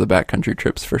it for the backcountry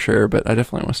trips for sure. But I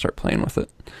definitely want to start playing with it.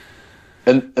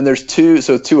 And there's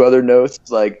two other notes.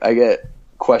 Like I get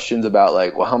questions about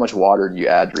well, how much water do you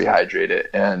add to rehydrate it?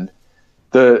 And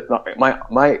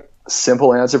my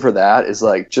simple answer for that is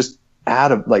just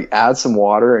add some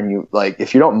water, and you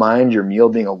if you don't mind your meal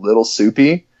being a little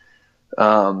soupy,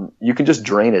 you can just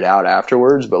drain it out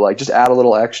afterwards, but just add a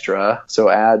little extra. So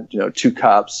add, 2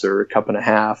 cups or a cup and a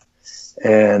half,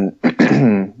 and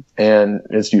and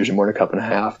it's usually more than a cup and a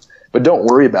half, but don't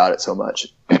worry about it so much.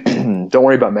 Don't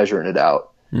worry about measuring it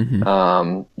out.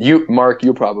 Mm-hmm. Mark,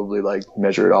 you'll probably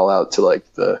measure it all out to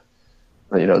the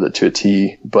to a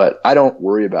T, but I don't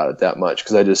worry about it that much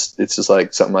because it's just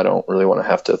something I don't really want to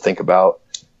have to think about.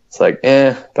 It's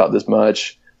about this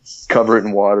much. Cover it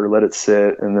in water, let it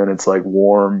sit, and then it's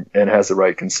warm and has the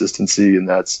right consistency, and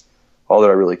that's all that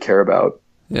I really care about.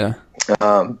 Yeah.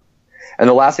 And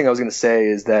the last thing I was going to say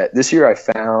is that this year I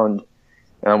found,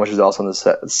 which is also on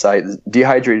the site,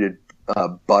 dehydrated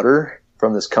butter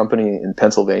from this company in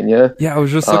Pennsylvania. Yeah, I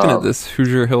was just looking at this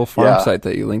Hoosier Hill Farm site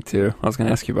that you linked to. I was going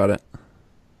to ask you about it.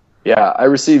 Yeah, I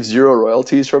receive 0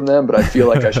 royalties from them, but I feel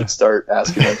like I should start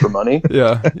asking them for money.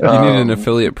 Yeah, you need an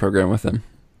affiliate program with them.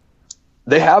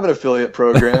 They have an affiliate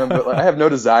program, but I have no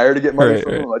desire to get money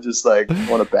from them. I just want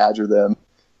to badger them.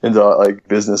 like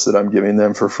business that I'm giving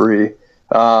them for free.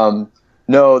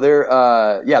 No,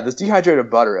 this dehydrated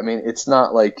butter. I mean, it's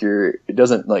not like it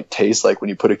doesn't like taste like when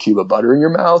you put a cube of butter in your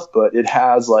mouth, but it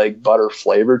has like butter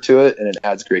flavor to it, and it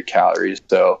adds great calories.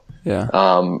 So,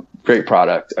 great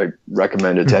product. I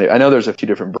recommend it to anyone. I know there's a few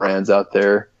different brands out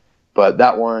there, but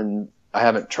that one, I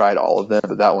haven't tried all of them,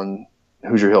 but that one,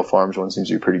 Hoosier Hill Farms one, seems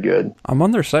to be pretty good. I'm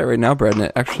on their site right now, Brad, and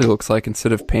it actually looks like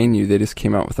instead of paying you, they just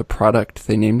came out with a product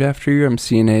they named after you. I'm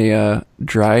seeing a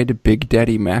dried Big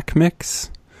Daddy Mac mix.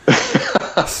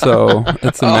 So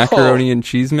it's a macaroni and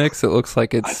cheese mix. It looks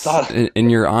like it's in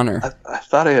your honor. I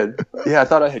thought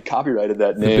I had copyrighted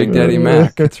that name. The Big Daddy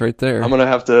Mac. It's right there. I'm gonna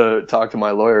have to talk to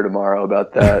my lawyer tomorrow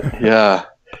about that. Yeah.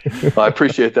 Well, I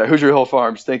appreciate that. Hoosier Hill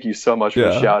Farms, thank you so much for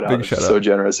the shout out. It's so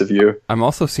generous of you. I'm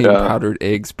also seeing powdered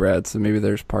eggs, Brad, so maybe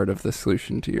there's part of the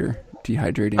solution to your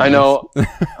dehydrating. I know.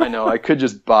 I could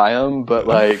just buy them, but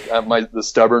like the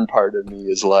stubborn part of me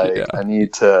is like, I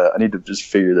need to just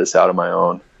figure this out on my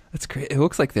own. That's great. It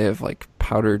looks like they have like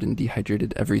powdered and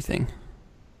dehydrated everything.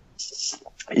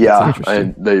 Yeah,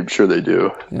 I'm sure they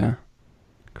do. Yeah.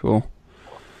 Cool.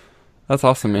 That's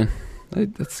awesome, man.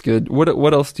 That's good.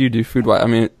 What else do you do food-wise? I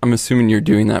mean, I'm assuming you're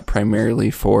doing that primarily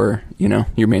for,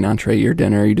 your main entree, your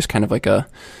dinner. Are you just kind of like a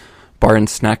bar and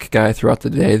snack guy throughout the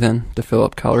day then to fill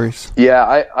up calories?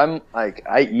 Yeah, I'm like,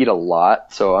 I eat a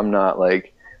lot, so I'm not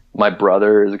like, my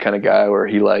brother is the kind of guy where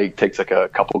he like takes like a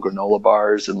couple granola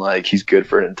bars and like he's good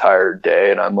for an entire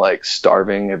day, and I'm like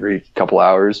starving every couple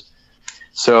hours.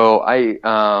 So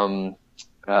and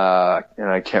I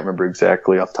can't remember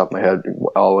exactly off the top of my head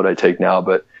all what I take now,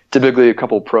 but typically a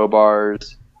couple Pro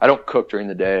bars. I don't cook during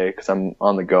the day because I'm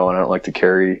on the go and I don't like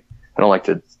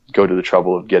to go to the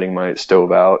trouble of getting my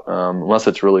stove out, unless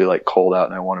it's really like cold out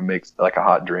and I want to make like a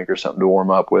hot drink or something to warm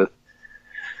up with.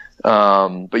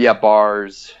 But yeah,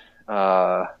 bars,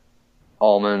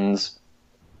 almonds,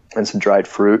 and some dried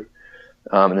fruit,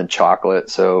 and then chocolate.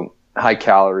 So high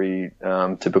calorie,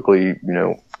 typically,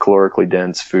 calorically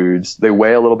dense foods. They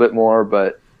weigh a little bit more,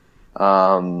 but,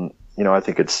 I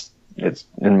think it's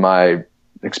in my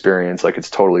experience, like it's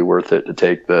totally worth it to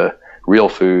take the real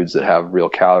foods that have real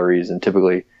calories and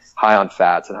typically high on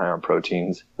fats and high on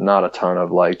proteins, not a ton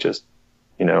of like just,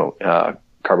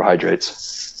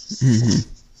 carbohydrates.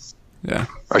 Mm-hmm. Yeah.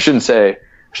 I shouldn't say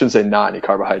not any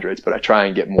carbohydrates, but I try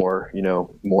and get more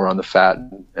on the fat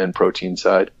and protein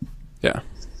side. Yeah.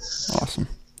 Awesome.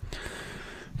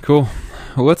 Cool.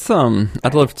 Let's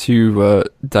I'd love to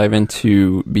dive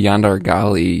into beyond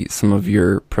Argali, some of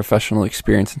your professional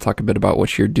experience and talk a bit about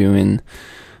what you're doing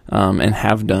and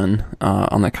have done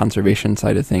on the conservation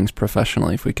side of things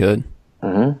professionally, if we could.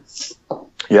 Mm-hmm.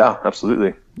 Yeah,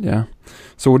 absolutely. Yeah.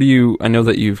 So I know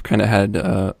that you've kind of had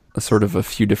a sort of a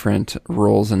few different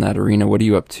roles in that arena. What are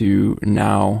you up to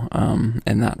now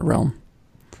in that realm?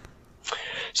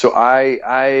 So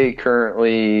I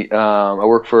currently I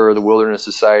work for the Wilderness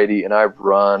Society, and I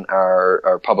run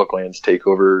our public lands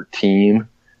takeover team.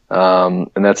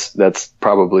 And that's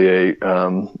probably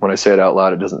when I say it out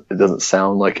loud, it doesn't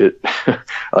sound like it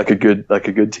like a good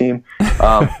team.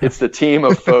 It's the team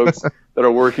of folks that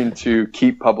are working to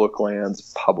keep public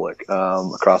lands public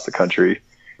across the country.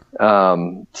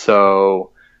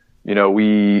 So,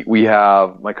 we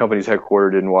have, my company's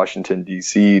headquartered in Washington,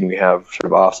 D.C., and we have sort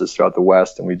of offices throughout the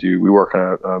West, and we work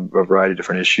on a variety of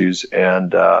different issues.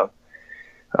 And,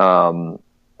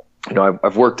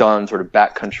 I've worked on sort of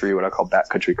backcountry, what I call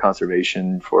backcountry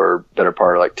conservation for better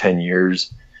part of like 10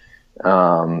 years.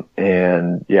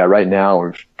 And yeah, right now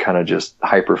we're kind of just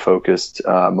hyper focused,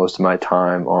 most of my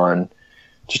time on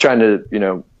just trying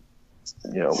to,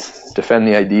 defend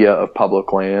the idea of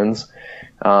public lands,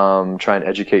 try and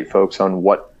educate folks on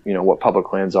what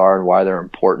public lands are and why they're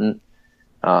important.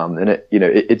 And it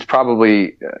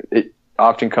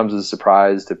often comes as a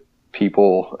surprise to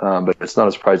people, but it's not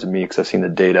a surprise to me because I've seen the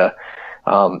data.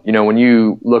 When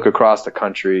you look across the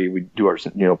country, we do our,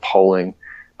 polling.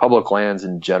 Public lands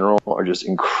in general are just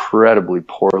incredibly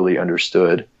poorly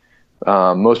understood.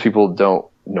 Most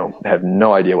people have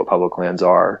no idea what public lands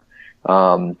are.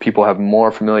 People have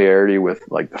more familiarity with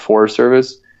like the Forest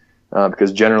Service,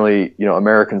 because generally,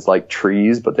 Americans like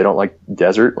trees, but they don't like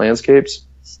desert landscapes.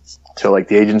 So like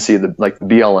the agency, the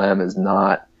BLM is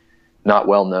not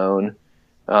well known.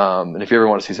 And if you ever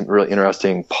want to see some really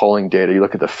interesting polling data, you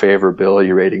look at the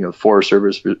favorability rating of the Forest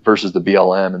Service versus the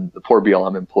BLM, and the poor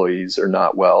BLM employees they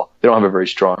don't have a very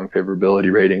strong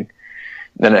favorability rating.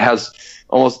 And it has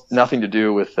almost nothing to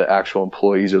do with the actual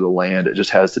employees or the land. It just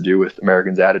has to do with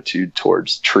Americans' attitude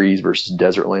towards trees versus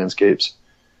desert landscapes.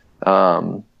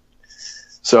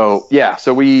 So yeah,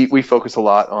 so we focus a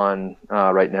lot on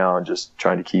right now on just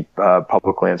trying to keep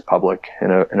public lands public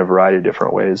in a variety of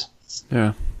different ways.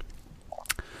 Yeah.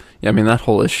 Yeah, I mean, that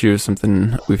whole issue is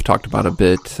something we've talked about a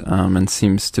bit, and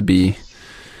seems to be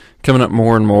coming up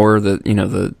more and more,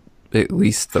 that, at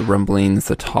least the rumblings,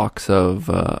 the talks of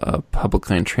public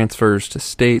land transfers to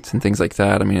states and things like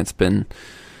that. I mean, it's been,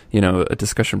 a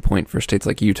discussion point for states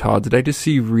like Utah. Did I just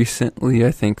see recently,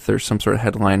 I think there's some sort of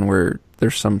headline where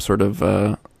there's some sort of,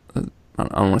 I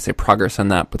don't want to say progress on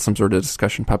that, but some sort of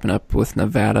discussion popping up with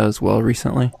Nevada as well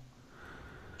recently?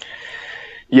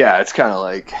 Yeah, it's kind of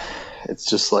like, it's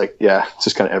just kind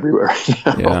of everywhere right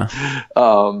now.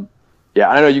 Yeah. Yeah,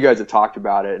 I know you guys have talked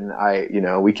about it,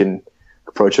 and we can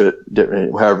approach it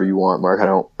different, however you want, Mark.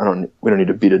 We don't need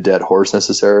to beat a dead horse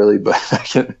necessarily, but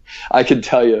I can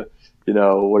tell you,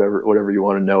 whatever you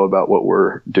want to know about what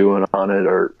we're doing on it,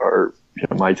 or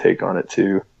my take on it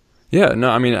too. Yeah, no,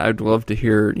 I mean, I'd love to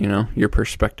hear, your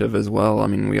perspective as well. I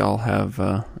mean, we all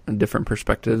have different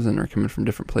perspectives and are coming from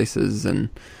different places, and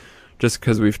just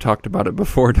because we've talked about it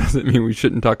before doesn't mean we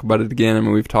shouldn't talk about it again. I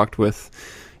mean, we've talked with,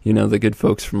 the good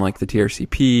folks from like the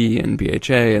TRCP and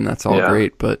BHA, and that's all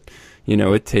great, but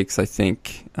it takes, I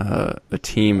think, a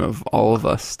team of all of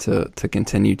us to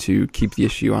continue to keep the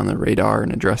issue on the radar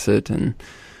and address it, and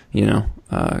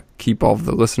keep all of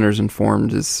the listeners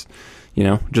informed. Is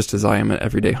just as I am an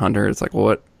everyday hunter, it's like,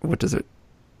 well, what does it,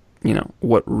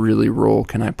 what really role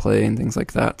can I play and things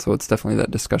like that. So it's definitely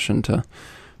that discussion to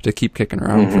keep kicking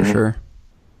around for sure.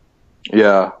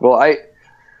 Yeah, well,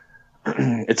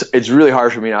 it's really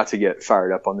hard for me not to get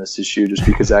fired up on this issue, just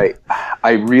because I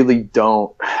really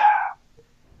don't.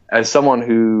 As someone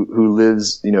who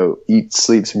lives, eats,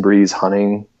 sleeps, and breathes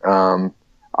hunting,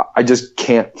 I just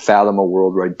can't fathom a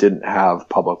world where I didn't have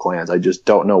public lands. I just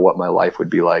don't know what my life would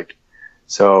be like.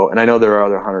 So, and I know there are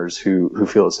other hunters who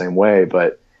feel the same way,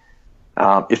 but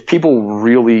if people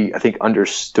really, I think,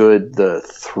 understood the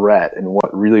threat and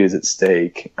what really is at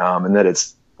stake, and that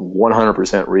it's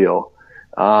 100% real,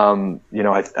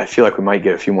 I feel like we might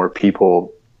get a few more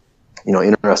people,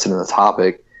 interested in the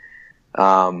topic.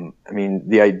 I mean,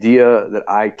 the idea that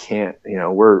I can't,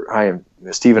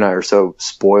 Steve and I are so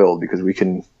spoiled because we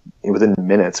can, within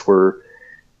minutes, we're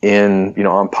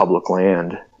on public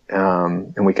land,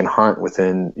 and we can hunt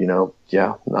within,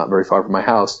 not very far from my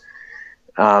house.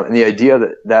 And the idea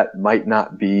that might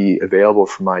not be available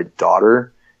for my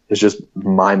daughter is just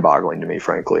mind boggling to me,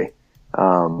 frankly.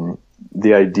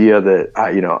 The idea that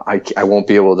I won't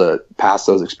be able to pass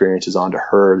those experiences on to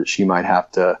her, that she might have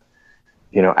to,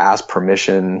 ask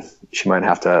permission. She might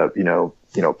have to,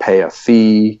 pay a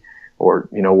fee, or,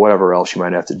 whatever else she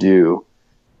might have to do,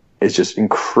 is just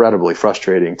incredibly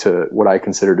frustrating to what I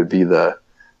consider to be the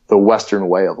Western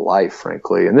way of life,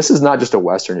 frankly. And this is not just a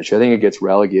Western issue. I think it gets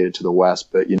relegated to the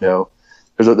West, but,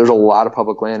 there's a lot of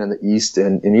public land in the East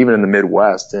and even in the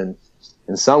Midwest. And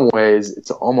in some ways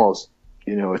it's almost,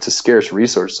 it's a scarce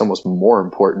resource. It's almost more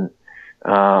important,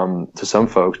 to some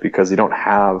folks, because they don't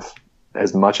have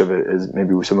as much of it as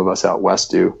maybe some of us out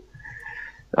West do.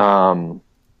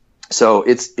 So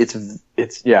it's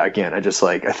again, I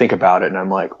think about it and I'm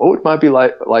like, what would life be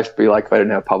like if I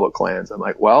didn't have public lands? I'm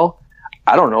like, well,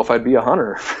 I don't know if I'd be a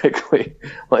hunter, frankly.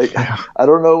 I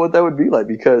don't know what that would be like,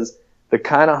 because the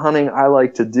kind of hunting I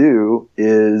like to do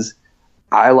is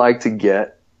I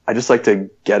just like to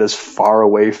get as far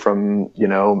away from,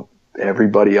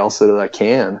 everybody else that I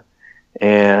can.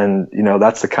 And,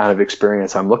 that's the kind of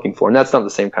experience I'm looking for. And that's not the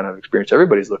same kind of experience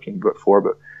everybody's looking for,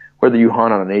 but whether you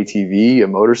hunt on an ATV, a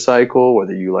motorcycle,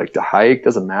 whether you like to hike,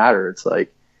 doesn't matter. It's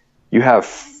like you have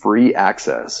free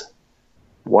access,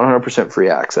 100% free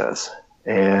access.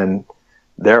 And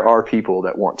there are people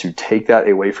that want to take that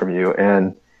away from you.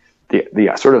 And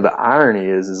the sort of the irony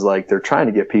is like they're trying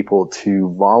to get people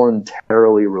to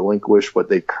voluntarily relinquish what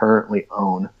they currently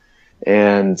own.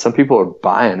 And some people are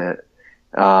buying it.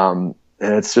 And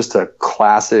it's just a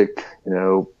classic,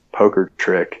 poker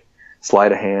trick,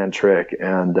 sleight of hand trick.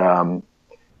 And I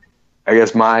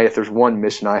guess if there's one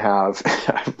mission I have,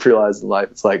 I've realized in life,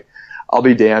 it's like, I'll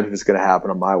be damned if it's going to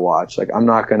happen on my watch. Like,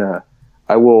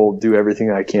 I will do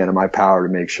everything I can in my power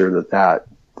to make sure that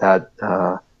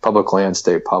public lands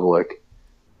stay public.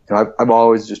 I've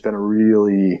always just been a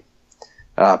really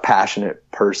passionate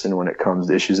person when it comes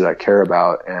to issues that I care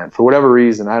about. And for whatever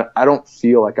reason, I don't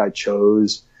feel like I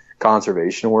chose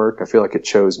conservation work. I feel like it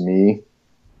chose me.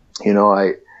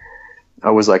 I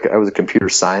was a computer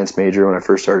science major when I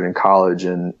first started in college,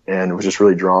 and was just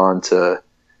really drawn to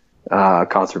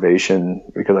conservation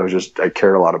because I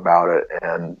cared a lot about it.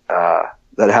 And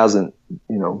that hasn't,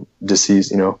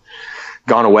 gone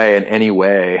gone away in any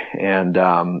way. And,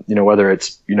 whether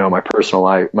it's, my personal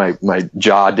life, my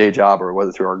day job, or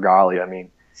whether through Argali, I mean,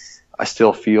 I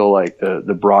still feel like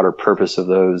the broader purpose of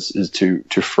those is to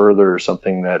further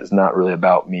something that is not really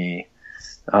about me.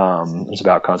 It's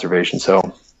about conservation.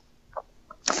 So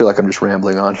I feel like I'm just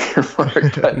rambling on here,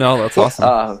 Mark, but, no, that's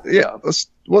awesome. Yeah.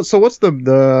 So what's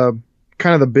the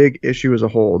kind of the big issue as a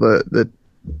whole?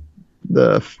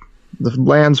 The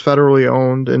land's federally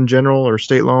owned in general, or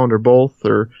state owned, or both,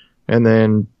 and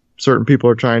then certain people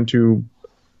are trying to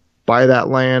buy that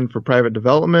land for private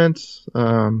development.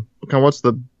 Kind of what's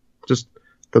the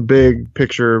big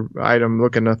picture item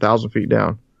looking 1,000 feet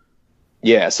down?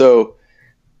 Yeah. So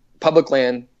public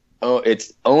land,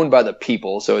 it's owned by the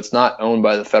people, so it's not owned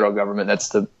by the federal government.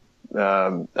 That's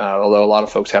although a lot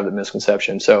of folks have the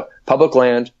misconception. So public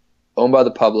land, owned by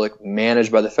the public,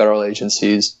 managed by the federal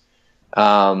agencies. There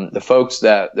are folks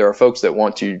that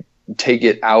want to take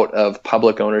it out of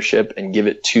public ownership and give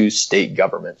it to state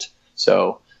government.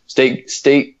 So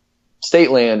state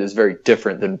land is very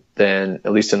different than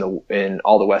at least in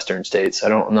all the Western states.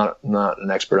 I'm not an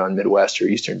expert on Midwest or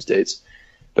Eastern states,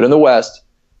 but in the West,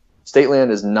 state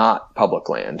land is not public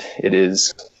land. It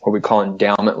is what we call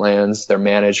endowment lands. They're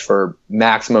managed for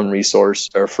maximum resource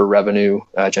or for revenue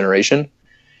generation.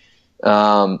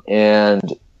 And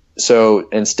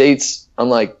states,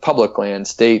 unlike public land,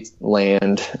 state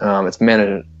land, it's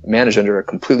managed under a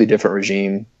completely different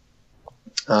regime.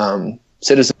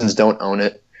 Citizens don't own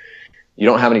it. You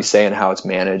don't have any say in how it's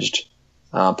managed.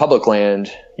 Public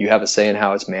land, you have a say in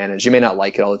how it's managed. You may not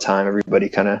like it all the time.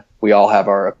 We all have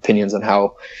our opinions on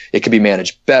how it could be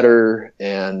managed better,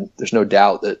 and there's no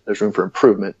doubt that there's room for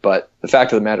improvement. But the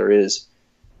fact of the matter is,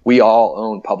 we all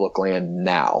own public land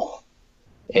now.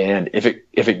 And if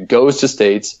it goes to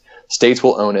states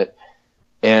will own it.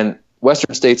 And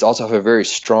Western states also have a very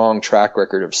strong track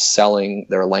record of selling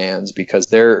their lands, because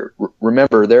their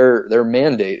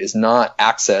mandate is not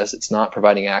access. It's not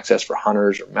providing access for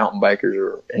hunters or mountain bikers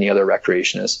or any other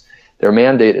recreationists. Their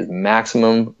mandate is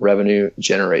maximum revenue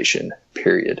generation,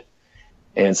 period.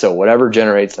 And so whatever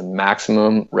generates the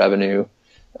maximum revenue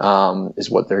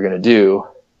is what they're going to do.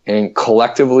 And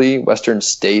collectively, Western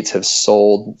states have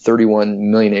sold 31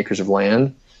 million acres of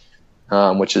land,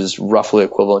 which is roughly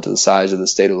equivalent to the size of the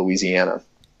state of Louisiana.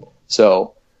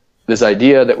 So this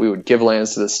idea that we would give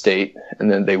lands to the state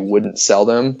and then they wouldn't sell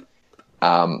them,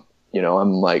 I'm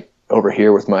like over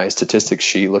here with my statistics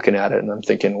sheet looking at it, and I'm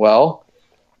thinking, well,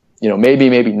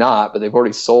 maybe not, but they've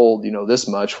already sold, this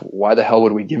much. Why the hell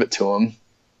would we give it to them?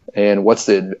 And what's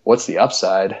the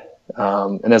upside?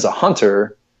 And as a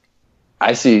hunter,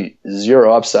 I see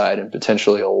zero upside and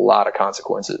potentially a lot of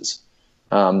consequences.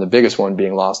 The biggest one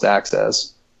being lost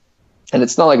access. And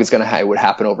it's not like it would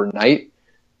happen overnight,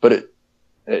 but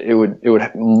it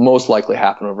would most likely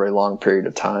happen over a long period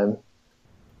of time.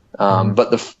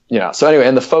 So anyway,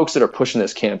 and the folks that are pushing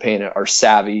this campaign are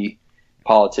savvy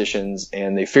politicians,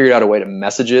 and they figured out a way to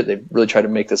message it. They've really tried to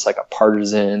make this like a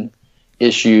partisan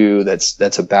issue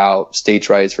that's about states'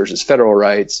 rights versus federal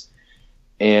rights.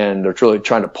 And they're really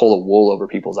trying to pull the wool over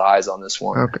people's eyes on this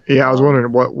one. Okay. Yeah, I was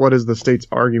wondering what is the state's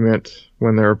argument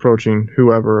when they're approaching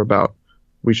whoever about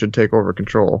we should take over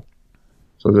control.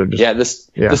 So they're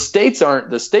just the states are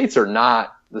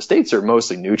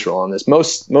mostly neutral on this.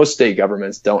 Most state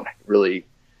governments don't really,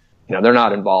 they're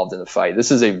not involved in the fight. This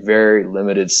is a very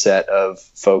limited set of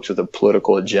folks with a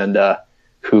political agenda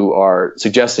who are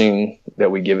suggesting that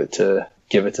we give it to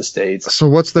states. So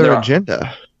what's their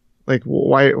agenda? Like,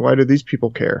 why do these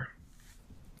people care?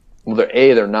 Well,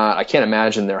 they're not. I can't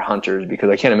imagine they're hunters,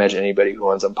 because I can't imagine anybody who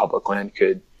owns on public land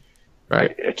could.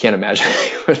 Right. I can't imagine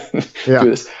anyone do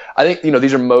this. I think,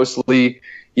 these are mostly,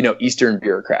 Eastern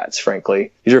bureaucrats,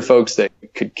 frankly. These are folks that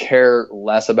could care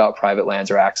less about private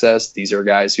lands or access. These are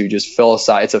guys who just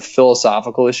it's a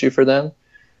philosophical issue for them.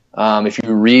 If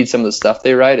you read some of the stuff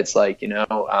they write, it's like,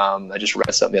 I just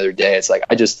read something the other day. It's like,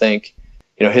 I just think,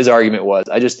 his argument was,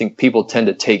 I just think people tend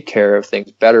to take care of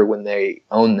things better when they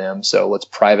own them. So let's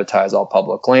privatize all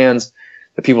public lands.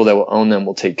 The people that will own them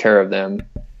will take care of them.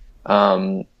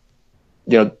 That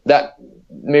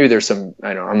maybe there's some,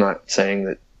 I'm not saying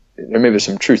that there's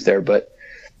some truth there, but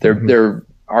their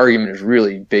argument is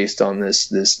really based on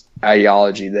this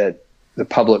ideology that the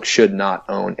public should not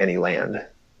own any land.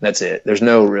 That's it. There's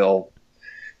no real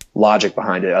logic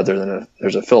behind it other than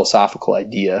there's a philosophical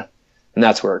idea, and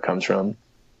that's where it comes from.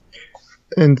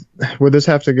 And would this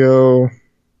have to go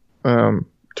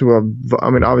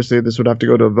obviously this would have to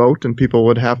go to a vote and people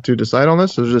would have to decide on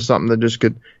this? Or is it just something that just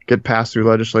could get passed through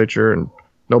legislature and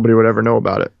nobody would ever know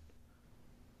about it?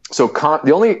 So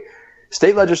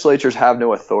state legislatures have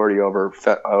no authority over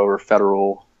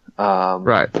federal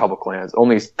Right. public lands.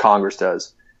 Only Congress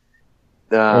does.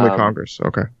 Only Congress.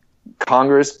 Okay.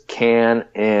 Congress can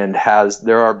and has.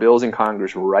 There are bills in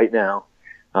Congress right now.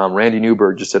 Randy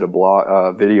Newberg just did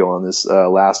a video on this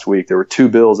last week. There were 2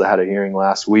 bills that had a hearing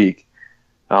last week.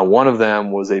 One of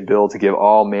them was a bill to give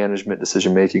all management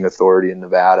decision-making authority in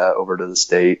Nevada over to the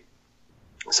state.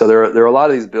 So there are a lot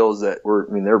of these bills that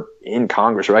they're in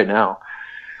Congress right now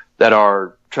that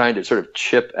are trying to sort of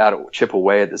chip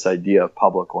away at this idea of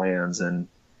public lands. And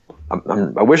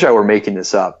I wish I were making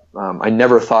this up. I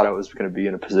never thought I was going to be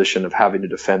in a position of having to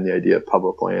defend the idea of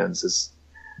public lands as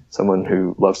someone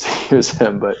who loves to use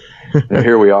them, but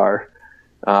here we are.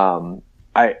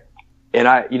 My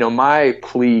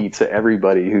plea to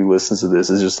everybody who listens to this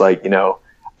is just like,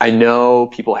 I know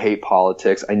people hate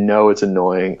politics. I know it's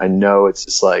annoying. I know it's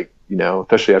just like,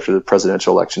 especially after the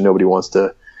presidential election, nobody wants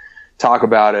to talk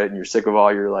about it, and you're sick of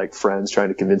all your like friends trying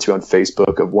to convince you on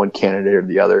Facebook of one candidate or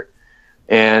the other.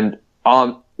 And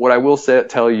what I will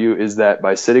tell you is that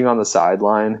by sitting on the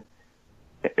sideline,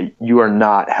 you are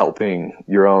not helping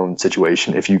your own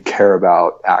situation if you care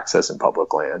about access in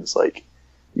public lands. Like,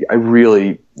 I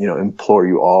really, implore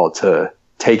you all to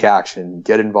take action,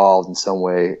 get involved in some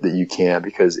way that you can,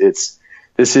 because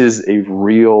this is a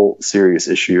real serious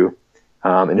issue.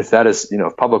 And if that is,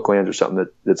 if public lands are something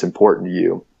that's important to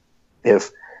you,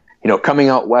 if, coming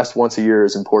out west once a year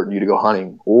is important to you to go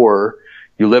hunting, or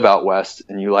you live out west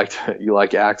and you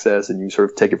like access and you sort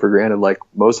of take it for granted, like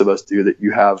most of us do, that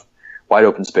you have wide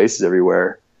open spaces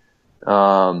everywhere.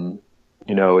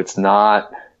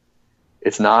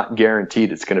 It's not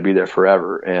guaranteed it's going to be there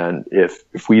forever. And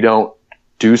if we don't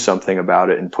do something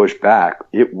about it and push back,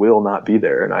 it will not be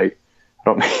there. And I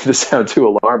don't mean to sound too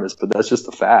alarmist, but that's just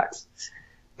the facts.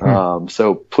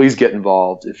 So please get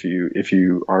involved if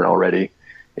you aren't already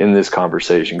in this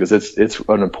conversation, because it's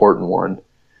an important one.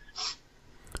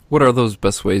 What are those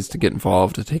best ways to get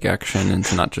involved, to take action, and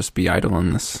to not just be idle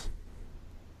in this?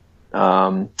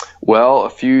 Well, a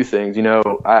few things.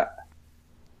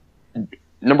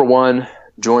 Number one,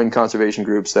 join conservation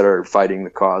groups that are fighting the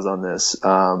cause on this.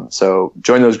 So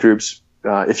join those groups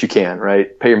if you can,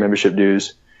 right? Pay your membership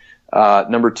dues.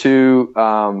 Number two,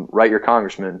 write your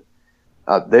congressman.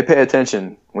 They pay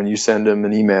attention when you send them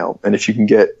an email. And if you can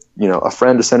get, a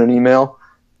friend to send an email,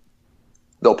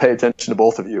 they'll pay attention to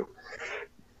both of you.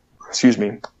 Excuse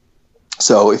me.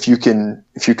 So if you can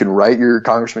write your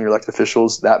congressman, your elected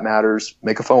officials, that matters.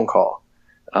 Make a phone call.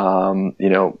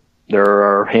 There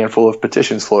are a handful of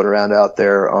petitions floating around out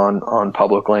there on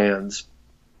public lands.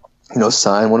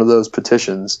 Sign one of those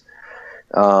petitions.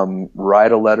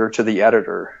 Write a letter to the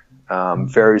editor.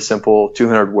 Very simple,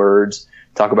 200 words.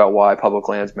 Talk about why public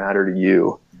lands matter to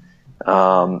you.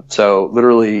 So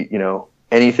literally,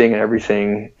 anything and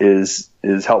everything is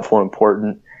helpful and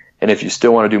important. And if you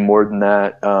still want to do more than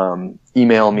that,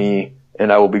 email me,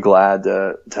 and I will be glad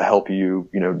to help you,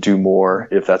 do more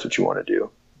if that's what you want to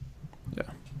do.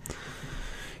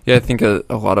 Yeah, I think a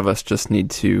lot of us just need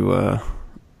to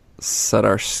set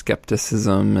our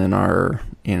skepticism and our,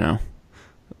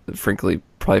 frankly,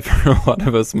 probably for a lot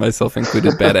of us, myself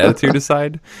included, bad attitude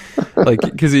aside. Like,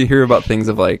 because you hear about things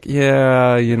of like,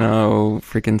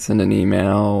 freaking send an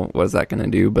email, what is that going to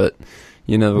do? But,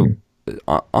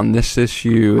 on this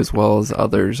issue as well as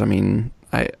others,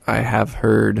 I have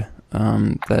heard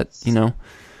that,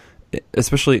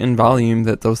 especially in volume,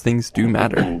 that those things do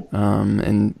matter.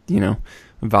 And,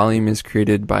 volume is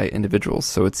created by individuals.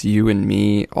 So it's you and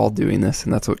me all doing this,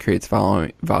 and that's what creates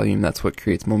volume. That's what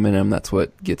creates momentum. That's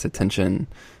what gets attention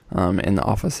in the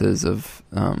offices of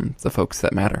the folks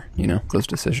that matter, those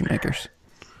decision makers.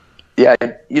 Yeah,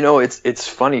 it's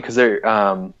funny because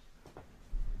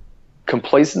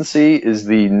complacency is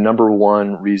the number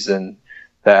one reason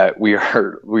that we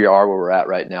are where we're at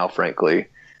right now, frankly.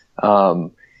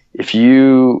 It's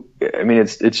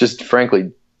just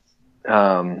frankly,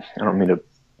 I don't mean to,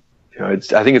 I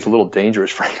think it's a little dangerous,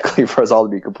 frankly, for us all to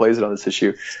be complacent on this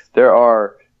issue. There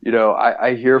are,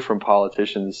 I hear from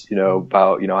politicians,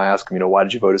 about, I ask them, why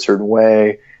did you vote a certain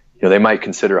way? They might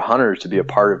consider hunters to be a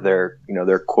part of their,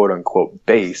 their quote unquote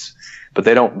base, but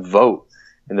they don't vote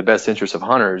in the best interest of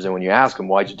hunters. And when you ask them,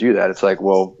 why'd you do that? It's like,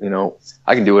 well,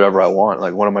 I can do whatever I want.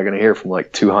 Like, what am I going to hear from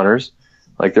like 2 hunters?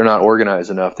 Like, they're not organized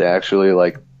enough to actually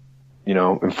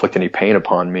inflict any pain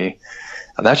upon me.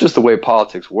 And that's just the way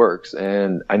politics works.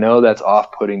 And I know that's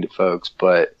off-putting to folks,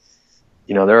 but,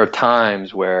 there are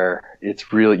times where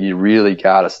you really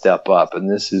got to step up. And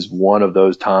this is one of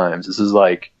those times. This is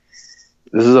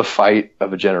a fight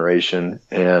of a generation.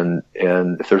 And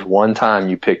if there's one time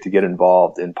you pick to get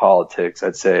involved in politics,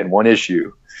 I'd say in one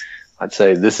issue, I'd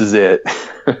say this is it,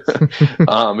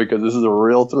 because this is a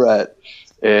real threat.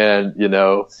 And,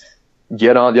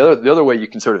 get on. The other way you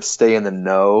can sort of stay in the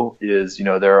know is,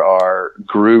 there are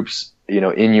groups,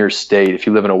 in your state. If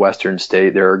you live in a Western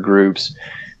state, there are groups,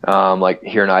 like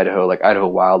here in Idaho, like Idaho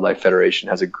Wildlife Federation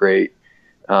has a great,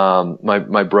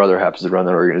 my brother happens to run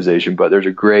that organization, but there's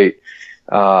a great,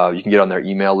 you can get on their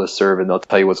email listserv and they'll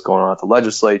tell you what's going on at the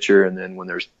legislature. And then when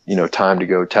there's, time to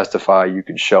go testify, you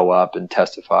can show up and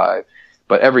testify.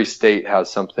 But every state has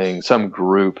some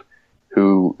group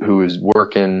who is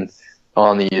working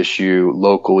on the issue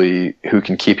locally, who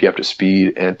can keep you up to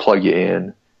speed and plug you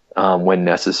in, when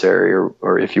necessary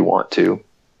or if you want to.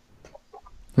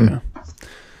 Yeah.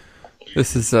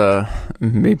 This is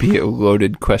maybe a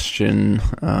loaded question,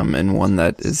 and one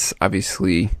that is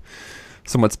obviously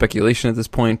somewhat speculation at this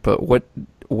point, but what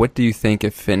do you think,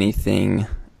 if anything,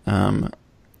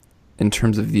 in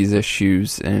terms of these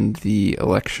issues and the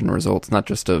election results, not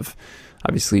just of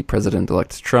obviously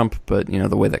President-elect Trump, but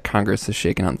the way that Congress is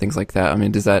shaken out and things like that? I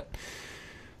mean, do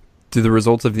the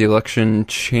results of the election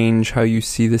change how you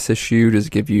see this issue? Does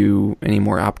it give you any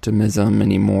more optimism,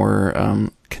 any more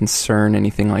concern,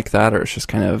 anything like that? Or it's just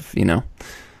kind of,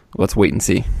 let's wait and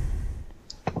see?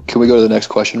 Can we go to the next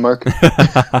question, Mark? I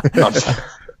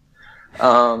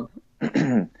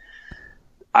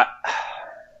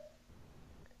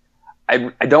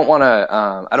don't want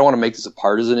to make this a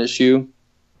partisan issue.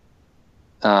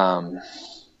 But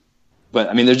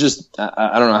I mean, there's just,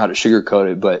 I don't know how to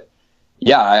sugarcoat it, but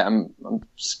yeah, I'm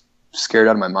scared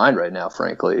out of my mind right now,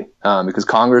 frankly, because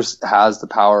Congress has the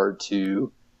power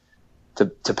to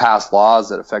pass laws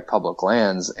that affect public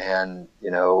lands. And,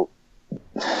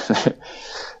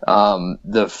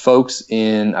 the folks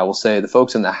in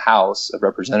the House of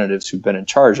Representatives who've been in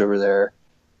charge over there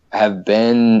have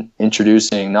been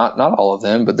introducing, not all of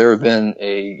them, but there have been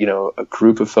a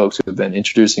group of folks who have been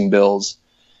introducing bills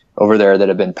over there that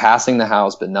have been passing the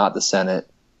House, but not the Senate,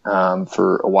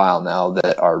 for a while now,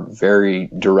 that are very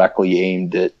directly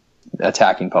aimed at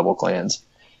attacking public lands.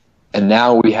 And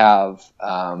now we have,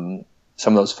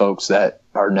 some of those folks that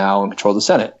are now in control of the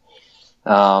Senate.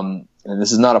 And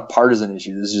this is not a partisan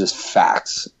issue. This is just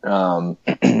facts. And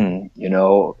it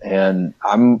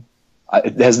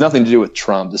has nothing to do with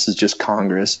Trump. This is just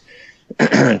Congress.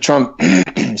 Trump,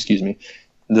 excuse me.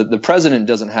 The president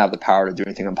doesn't have the power to do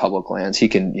anything on public lands. He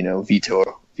can,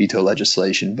 veto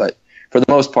legislation, but for the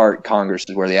most part, Congress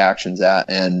is where the action's at.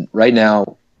 And right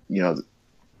now,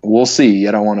 we'll see.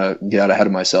 I don't want to get out ahead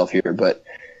of myself here, but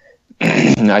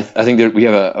I think that we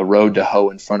have a road to hoe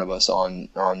in front of us on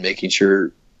making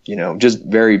sure, just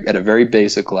at a very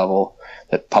basic level,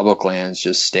 that public lands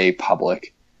just stay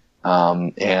public.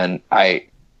 And I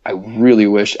really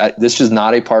wish this is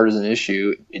not a partisan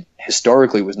issue. It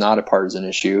historically was not a partisan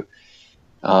issue.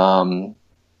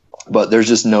 But there's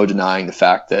just no denying the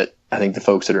fact that I think the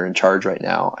folks that are in charge right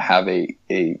now have for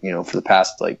the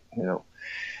past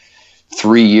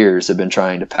 3 years have been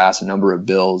trying to pass a number of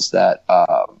bills that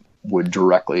would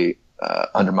directly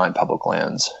undermine public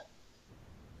lands.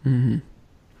 Mm-hmm.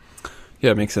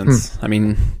 Yeah, it makes sense. I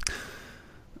mean,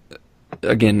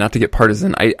 again, not to get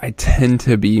partisan, I tend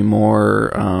to be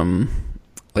more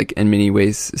in many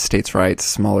ways states' rights,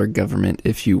 smaller government,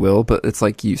 if you will. But it's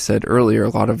like you said earlier, a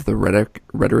lot of the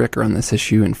rhetoric around this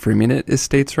issue and framing it as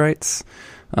states' rights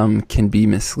can be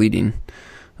misleading,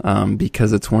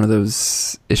 because it's one of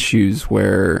those issues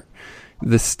where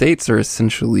the states are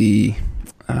essentially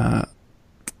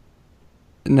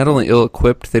not only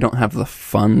ill-equipped, they don't have the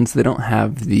funds, they don't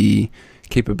have the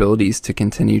capabilities to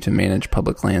continue to manage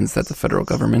public lands that the federal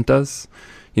government does.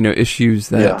 Issues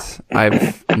that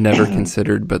I've never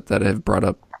considered, but that have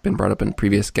been brought up in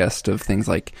previous guests, of things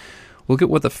like, look at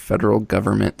what the federal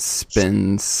government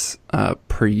spends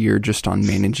per year just on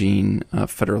managing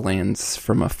federal lands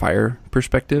from a fire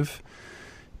perspective.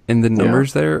 And the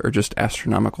numbers there are just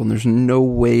astronomical. And there's no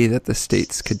way that the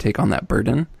states could take on that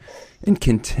burden and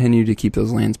continue to keep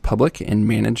those lands public and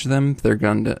manage them. They're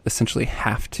going to essentially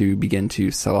have to begin to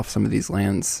sell off some of these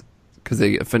lands because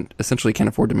they essentially can't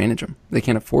afford to manage them. They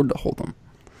can't afford to hold them.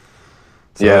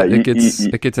 So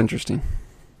it gets interesting.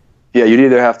 Yeah, you'd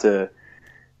either have to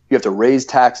raise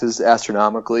taxes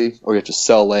astronomically, or you have to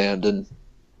sell land, and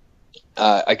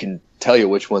I can tell you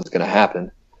which one's going to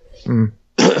happen. Mm.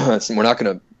 We're not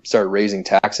going to start raising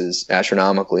taxes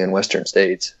astronomically in Western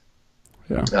states.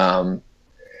 Yeah.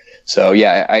 So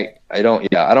yeah, I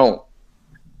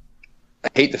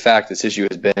hate the fact this issue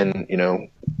has been,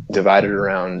 divided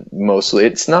around mostly.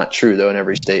 It's not true though in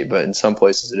every state, but in some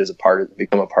places it is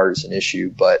become a partisan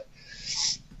issue. But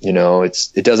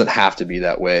it doesn't have to be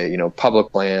that way.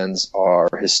 Public lands are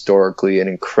historically an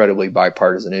incredibly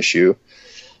bipartisan issue.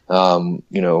 No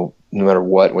matter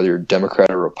what, whether you're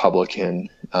Democrat or Republican,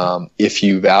 if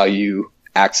you value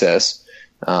access,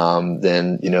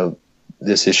 then,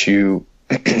 this issue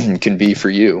can be for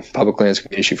you. Public lands can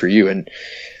be an issue for you. And,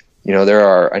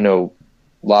 I know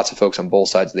lots of folks on both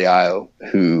sides of the aisle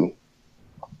who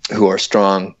are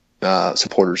strong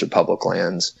supporters of public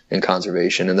lands and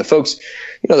conservation. And the folks,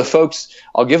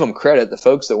 I'll give them credit. The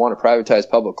folks that want to privatize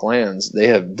public lands, they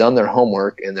have done their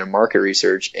homework and their market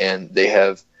research, and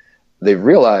they've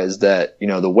realized that,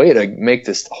 the way to make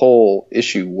this whole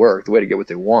issue work, the way to get what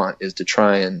they want, is to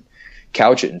try and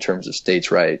couch it in terms of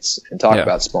states' rights and talk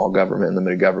about small government and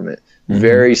limited government. Mm-hmm.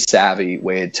 Very savvy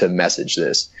way to message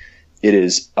this. It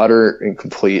is utter and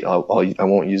complete. I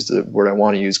won't use the word I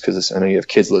want to use because I know you have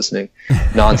kids listening.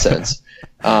 Nonsense.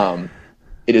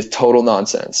 It is total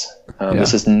nonsense.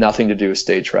 This has nothing to do with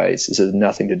states' rights. This has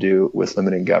nothing to do with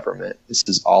limiting government. This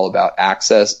is all about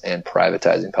access and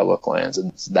privatizing public lands,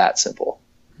 and it's that simple.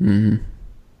 Mm-hmm.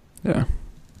 Yeah.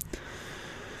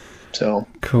 So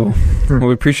cool. Well,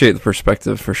 we appreciate the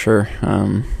perspective for sure.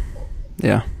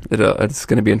 It's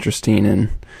going to be interesting, and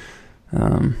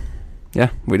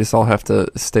we just all have to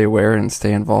stay aware and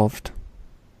stay involved.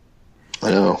 I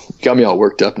know. Got me all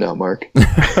worked up now, Mark.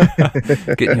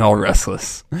 Getting all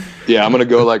restless. Yeah, I'm going to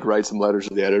go write some letters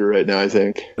to the editor right now, I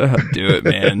think. Do it,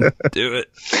 man. Do it.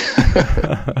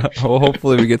 Well,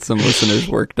 hopefully we get some listeners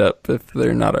worked up if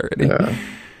they're not already. Yeah.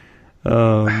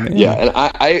 Oh, man. Yeah, and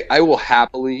I will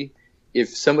happily, if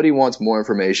somebody wants more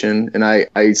information, and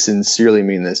I sincerely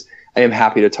mean this, I am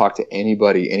happy to talk to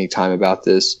anybody anytime about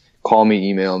this. Call me,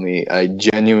 email me. I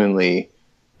genuinely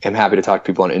am happy to talk to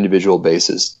people on an individual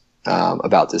basis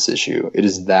about this issue. It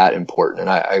is that important, and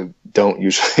I don't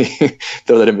usually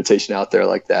throw that invitation out there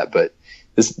like that, but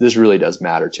this really does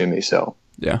matter to me. So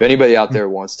if anybody out there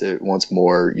wants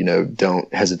more,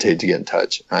 don't hesitate to get in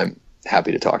touch. I'm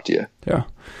happy to talk to you. Yeah.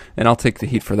 And I'll take the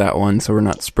heat for that one, so we're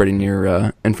not spreading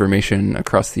your information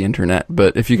across the internet.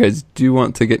 But if you guys do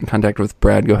want to get in contact with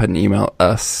Brad, go ahead and email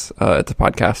us at the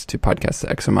podcast to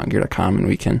podcast@exomountaingear.com, and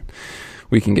we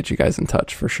can get you guys in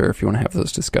touch for sure if you want to have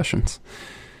those discussions.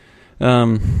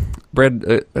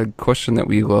 Brad, a question that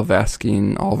we love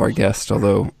asking all of our guests,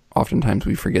 although oftentimes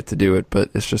we forget to do it, but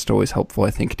it's just always helpful, I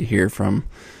think, to hear from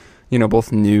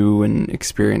both new and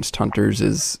experienced hunters,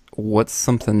 is what's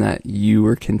something that you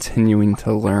are continuing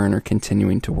to learn or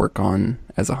continuing to work on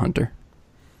as a hunter?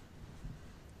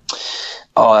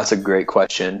 Oh, that's a great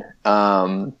question.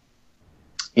 What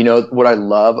I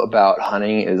love about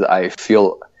hunting is I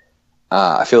feel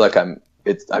like I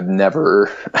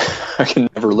can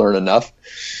never learn enough.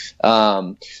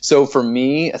 So for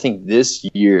me, I think this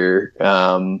year,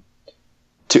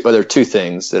 there are two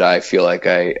things that I feel like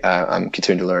I'm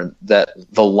continuing to learn. That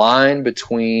the line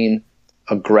between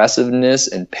aggressiveness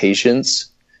and patience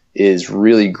is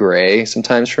really gray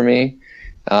sometimes for me.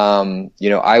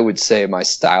 I would say my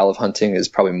style of hunting is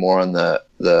probably more on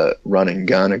the run and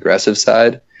gun aggressive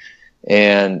side,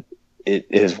 and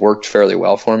it has worked fairly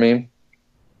well for me.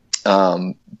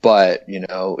 But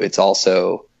it's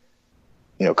also,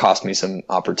 cost me some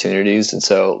opportunities. And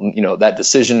so, that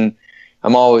decision,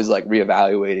 I'm always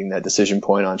reevaluating that decision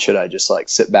point on, should I just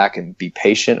sit back and be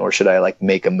patient, or should I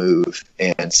make a move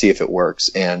and see if it works?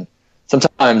 And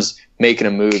sometimes making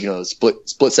a move, the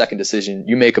split second decision,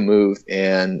 you make a move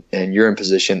and you're in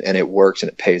position and it works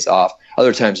and it pays off.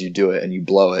 Other times you do it and you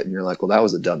blow it and you're like, well, that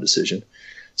was a dumb decision.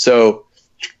 So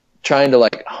trying to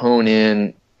hone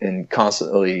in and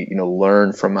constantly,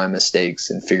 learn from my mistakes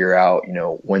and figure out,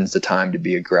 when's the time to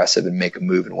be aggressive and make a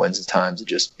move, and when's the time to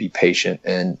just be patient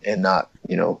and not,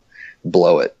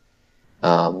 blow it.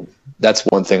 That's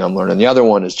one thing I'm learning. The other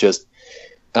one is just,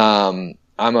 I'm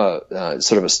a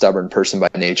sort of a stubborn person by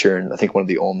nature. And I think one of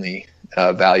the only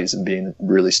values of being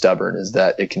really stubborn is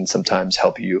that it can sometimes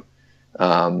help you,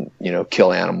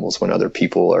 kill animals when other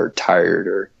people are tired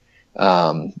or,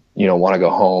 want to go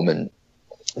home. And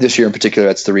this year in particular,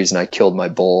 that's the reason I killed my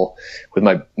bull with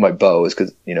my bow, is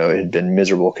because, it had been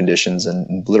miserable conditions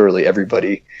and literally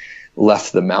everybody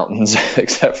left the mountains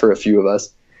except for a few of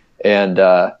us. And,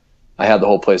 I had the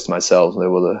whole place to myself. I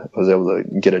was able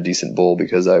to get a decent bull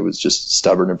because I was just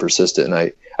stubborn and persistent.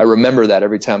 And I remember that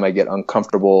every time I get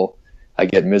uncomfortable, I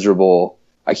get miserable,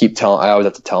 I always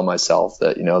have to tell myself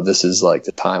that, this is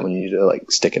the time when you need to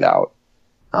stick it out.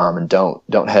 And don't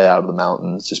head out of the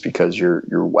mountains just because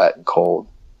you're wet and cold.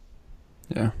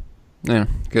 Yeah.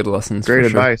 Good lessons. Great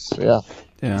advice. Sure.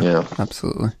 Yeah,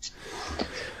 absolutely.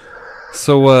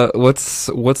 So,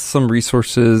 what's some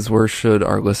resources? Where should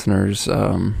our listeners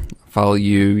follow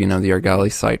you, the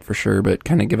Argali site for sure, but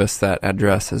kind of give us that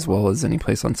address as well as any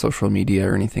place on social media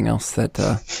or anything else that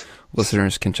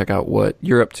listeners can check out what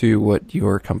you're up to, what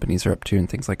your companies are up to, and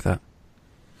things like that.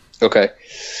 Okay.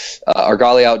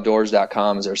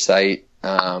 ArgaliOutdoors.com is our site.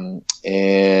 You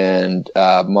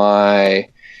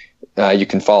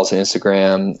can follow us on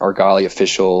Instagram, Argali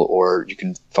Official, or you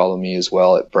can follow me as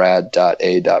well at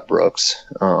brad.a.brooks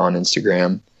on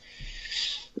Instagram.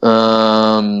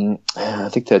 I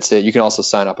think that's it. You can also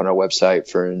sign up on our website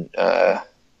for an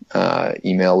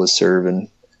email listserv, and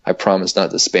I promise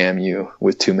not to spam you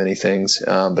with too many things,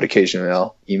 but occasionally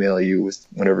I'll email you with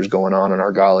whatever's going on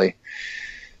Argali.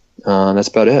 That's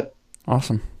about it.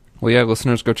 Awesome. Well, yeah,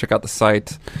 listeners, go check out the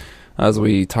site. As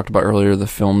we talked about earlier, the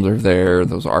films are there,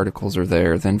 those articles are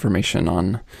there, the information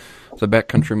on the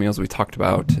backcountry meals we talked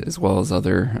about, as well as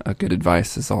other good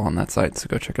advice is all on that site, so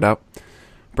go check it out.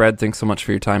 Brad, thanks so much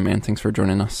for your time, man. Thanks for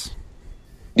joining us.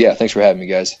 Yeah, thanks for having me,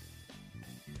 guys.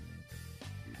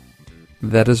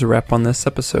 That is a wrap on this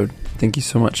episode. Thank you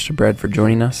so much to Brad for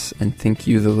joining us, and thank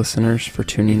you, the listeners, for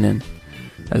tuning in.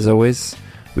 As always,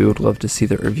 we would love to see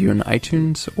the review in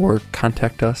iTunes or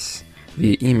contact us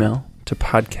via email to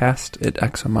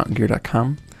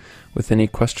podcast@exomountaingear.com with any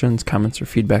questions, comments, or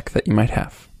feedback that you might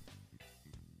have.